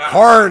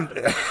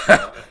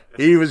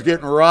 He was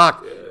getting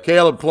rocked.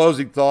 Caleb,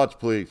 closing thoughts,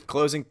 please.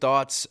 Closing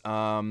thoughts.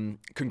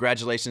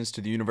 Congratulations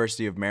to the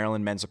University of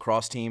Maryland men's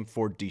lacrosse team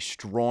for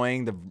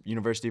destroying the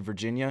University of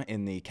Virginia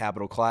in the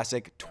Capital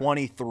Classic,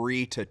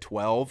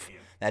 23-12.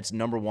 That's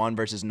number 1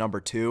 versus number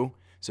 2.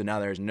 So now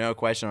there's no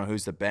question on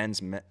who's the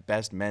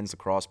best men's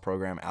lacrosse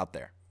program out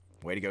there.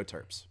 Way to go,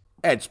 Terps.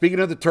 And speaking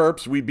of the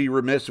Terps, we'd be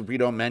remiss if we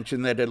don't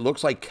mention that it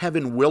looks like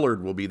Kevin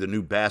Willard will be the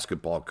new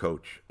basketball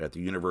coach at the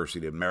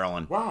University of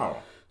Maryland.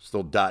 Wow.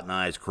 Still dotting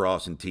I's,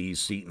 crossing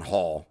T's, Seton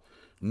Hall.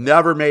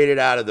 Never made it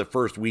out of the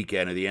first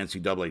weekend of the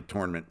NCAA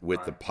tournament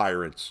with the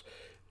Pirates.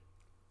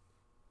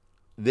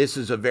 This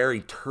is a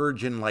very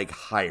Turgeon-like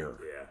hire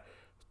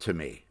to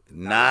me.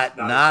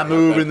 Not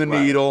moving the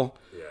needle.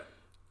 Yeah.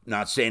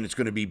 Not saying it's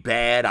going to be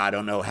bad. I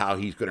don't know how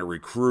he's going to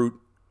recruit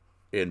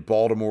in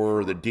Baltimore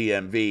or the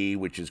DMV,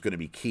 which is going to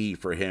be key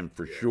for him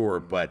for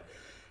sure. But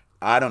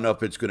I don't know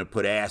if it's going to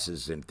put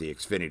asses into the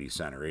Xfinity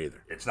Center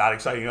either. It's not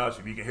exciting us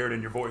if you can hear it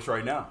in your voice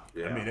right now.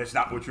 Yeah. I mean, it's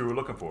not what you were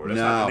looking for. That's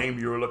not the name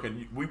you were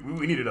looking.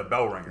 We needed a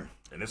bell ringer,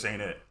 and this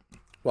ain't it.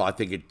 Well, I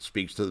think it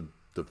speaks to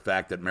the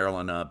fact that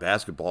Maryland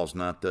basketball is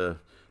not the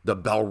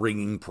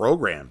bell-ringing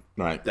program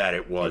Right. that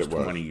it was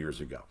 20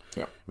 years ago.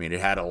 I mean, it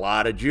had a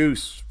lot of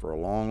juice for a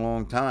long,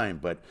 long time,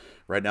 but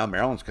right now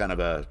Maryland's kind of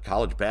a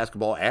college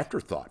basketball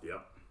afterthought,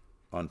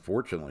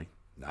 unfortunately.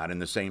 Not in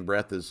the same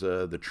breath as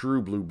the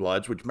true blue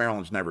bloods, which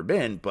Maryland's never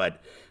been,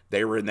 but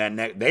they were in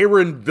they were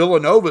in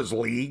Villanova's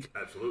league.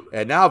 Absolutely.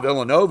 And now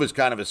Villanova's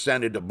kind of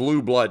ascended to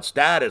blue blood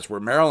status,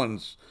 where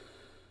Maryland's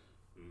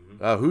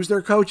who's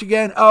their coach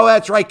again? Oh,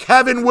 that's right,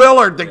 Kevin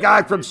Willard, the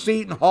guy from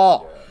Seton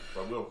Hall.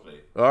 But we'll see.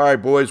 All right,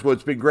 boys. Well,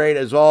 it's been great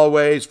as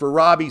always. For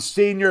Robbie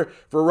Sr.,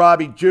 for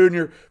Robbie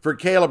Jr., for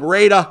Caleb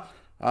Rada,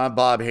 I'm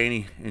Bob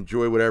Haney.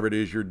 Enjoy whatever it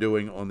is you're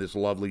doing on this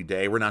lovely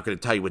day. We're not going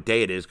to tell you what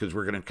day it is because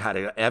we're going to kind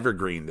of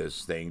evergreen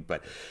this thing.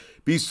 But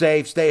be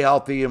safe, stay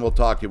healthy, and we'll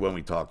talk to you when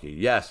we talk to you.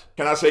 Yes.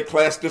 Can I say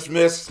class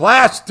dismissed?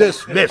 Class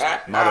dismissed,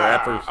 mother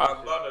effers.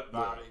 I love it,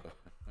 Bobby.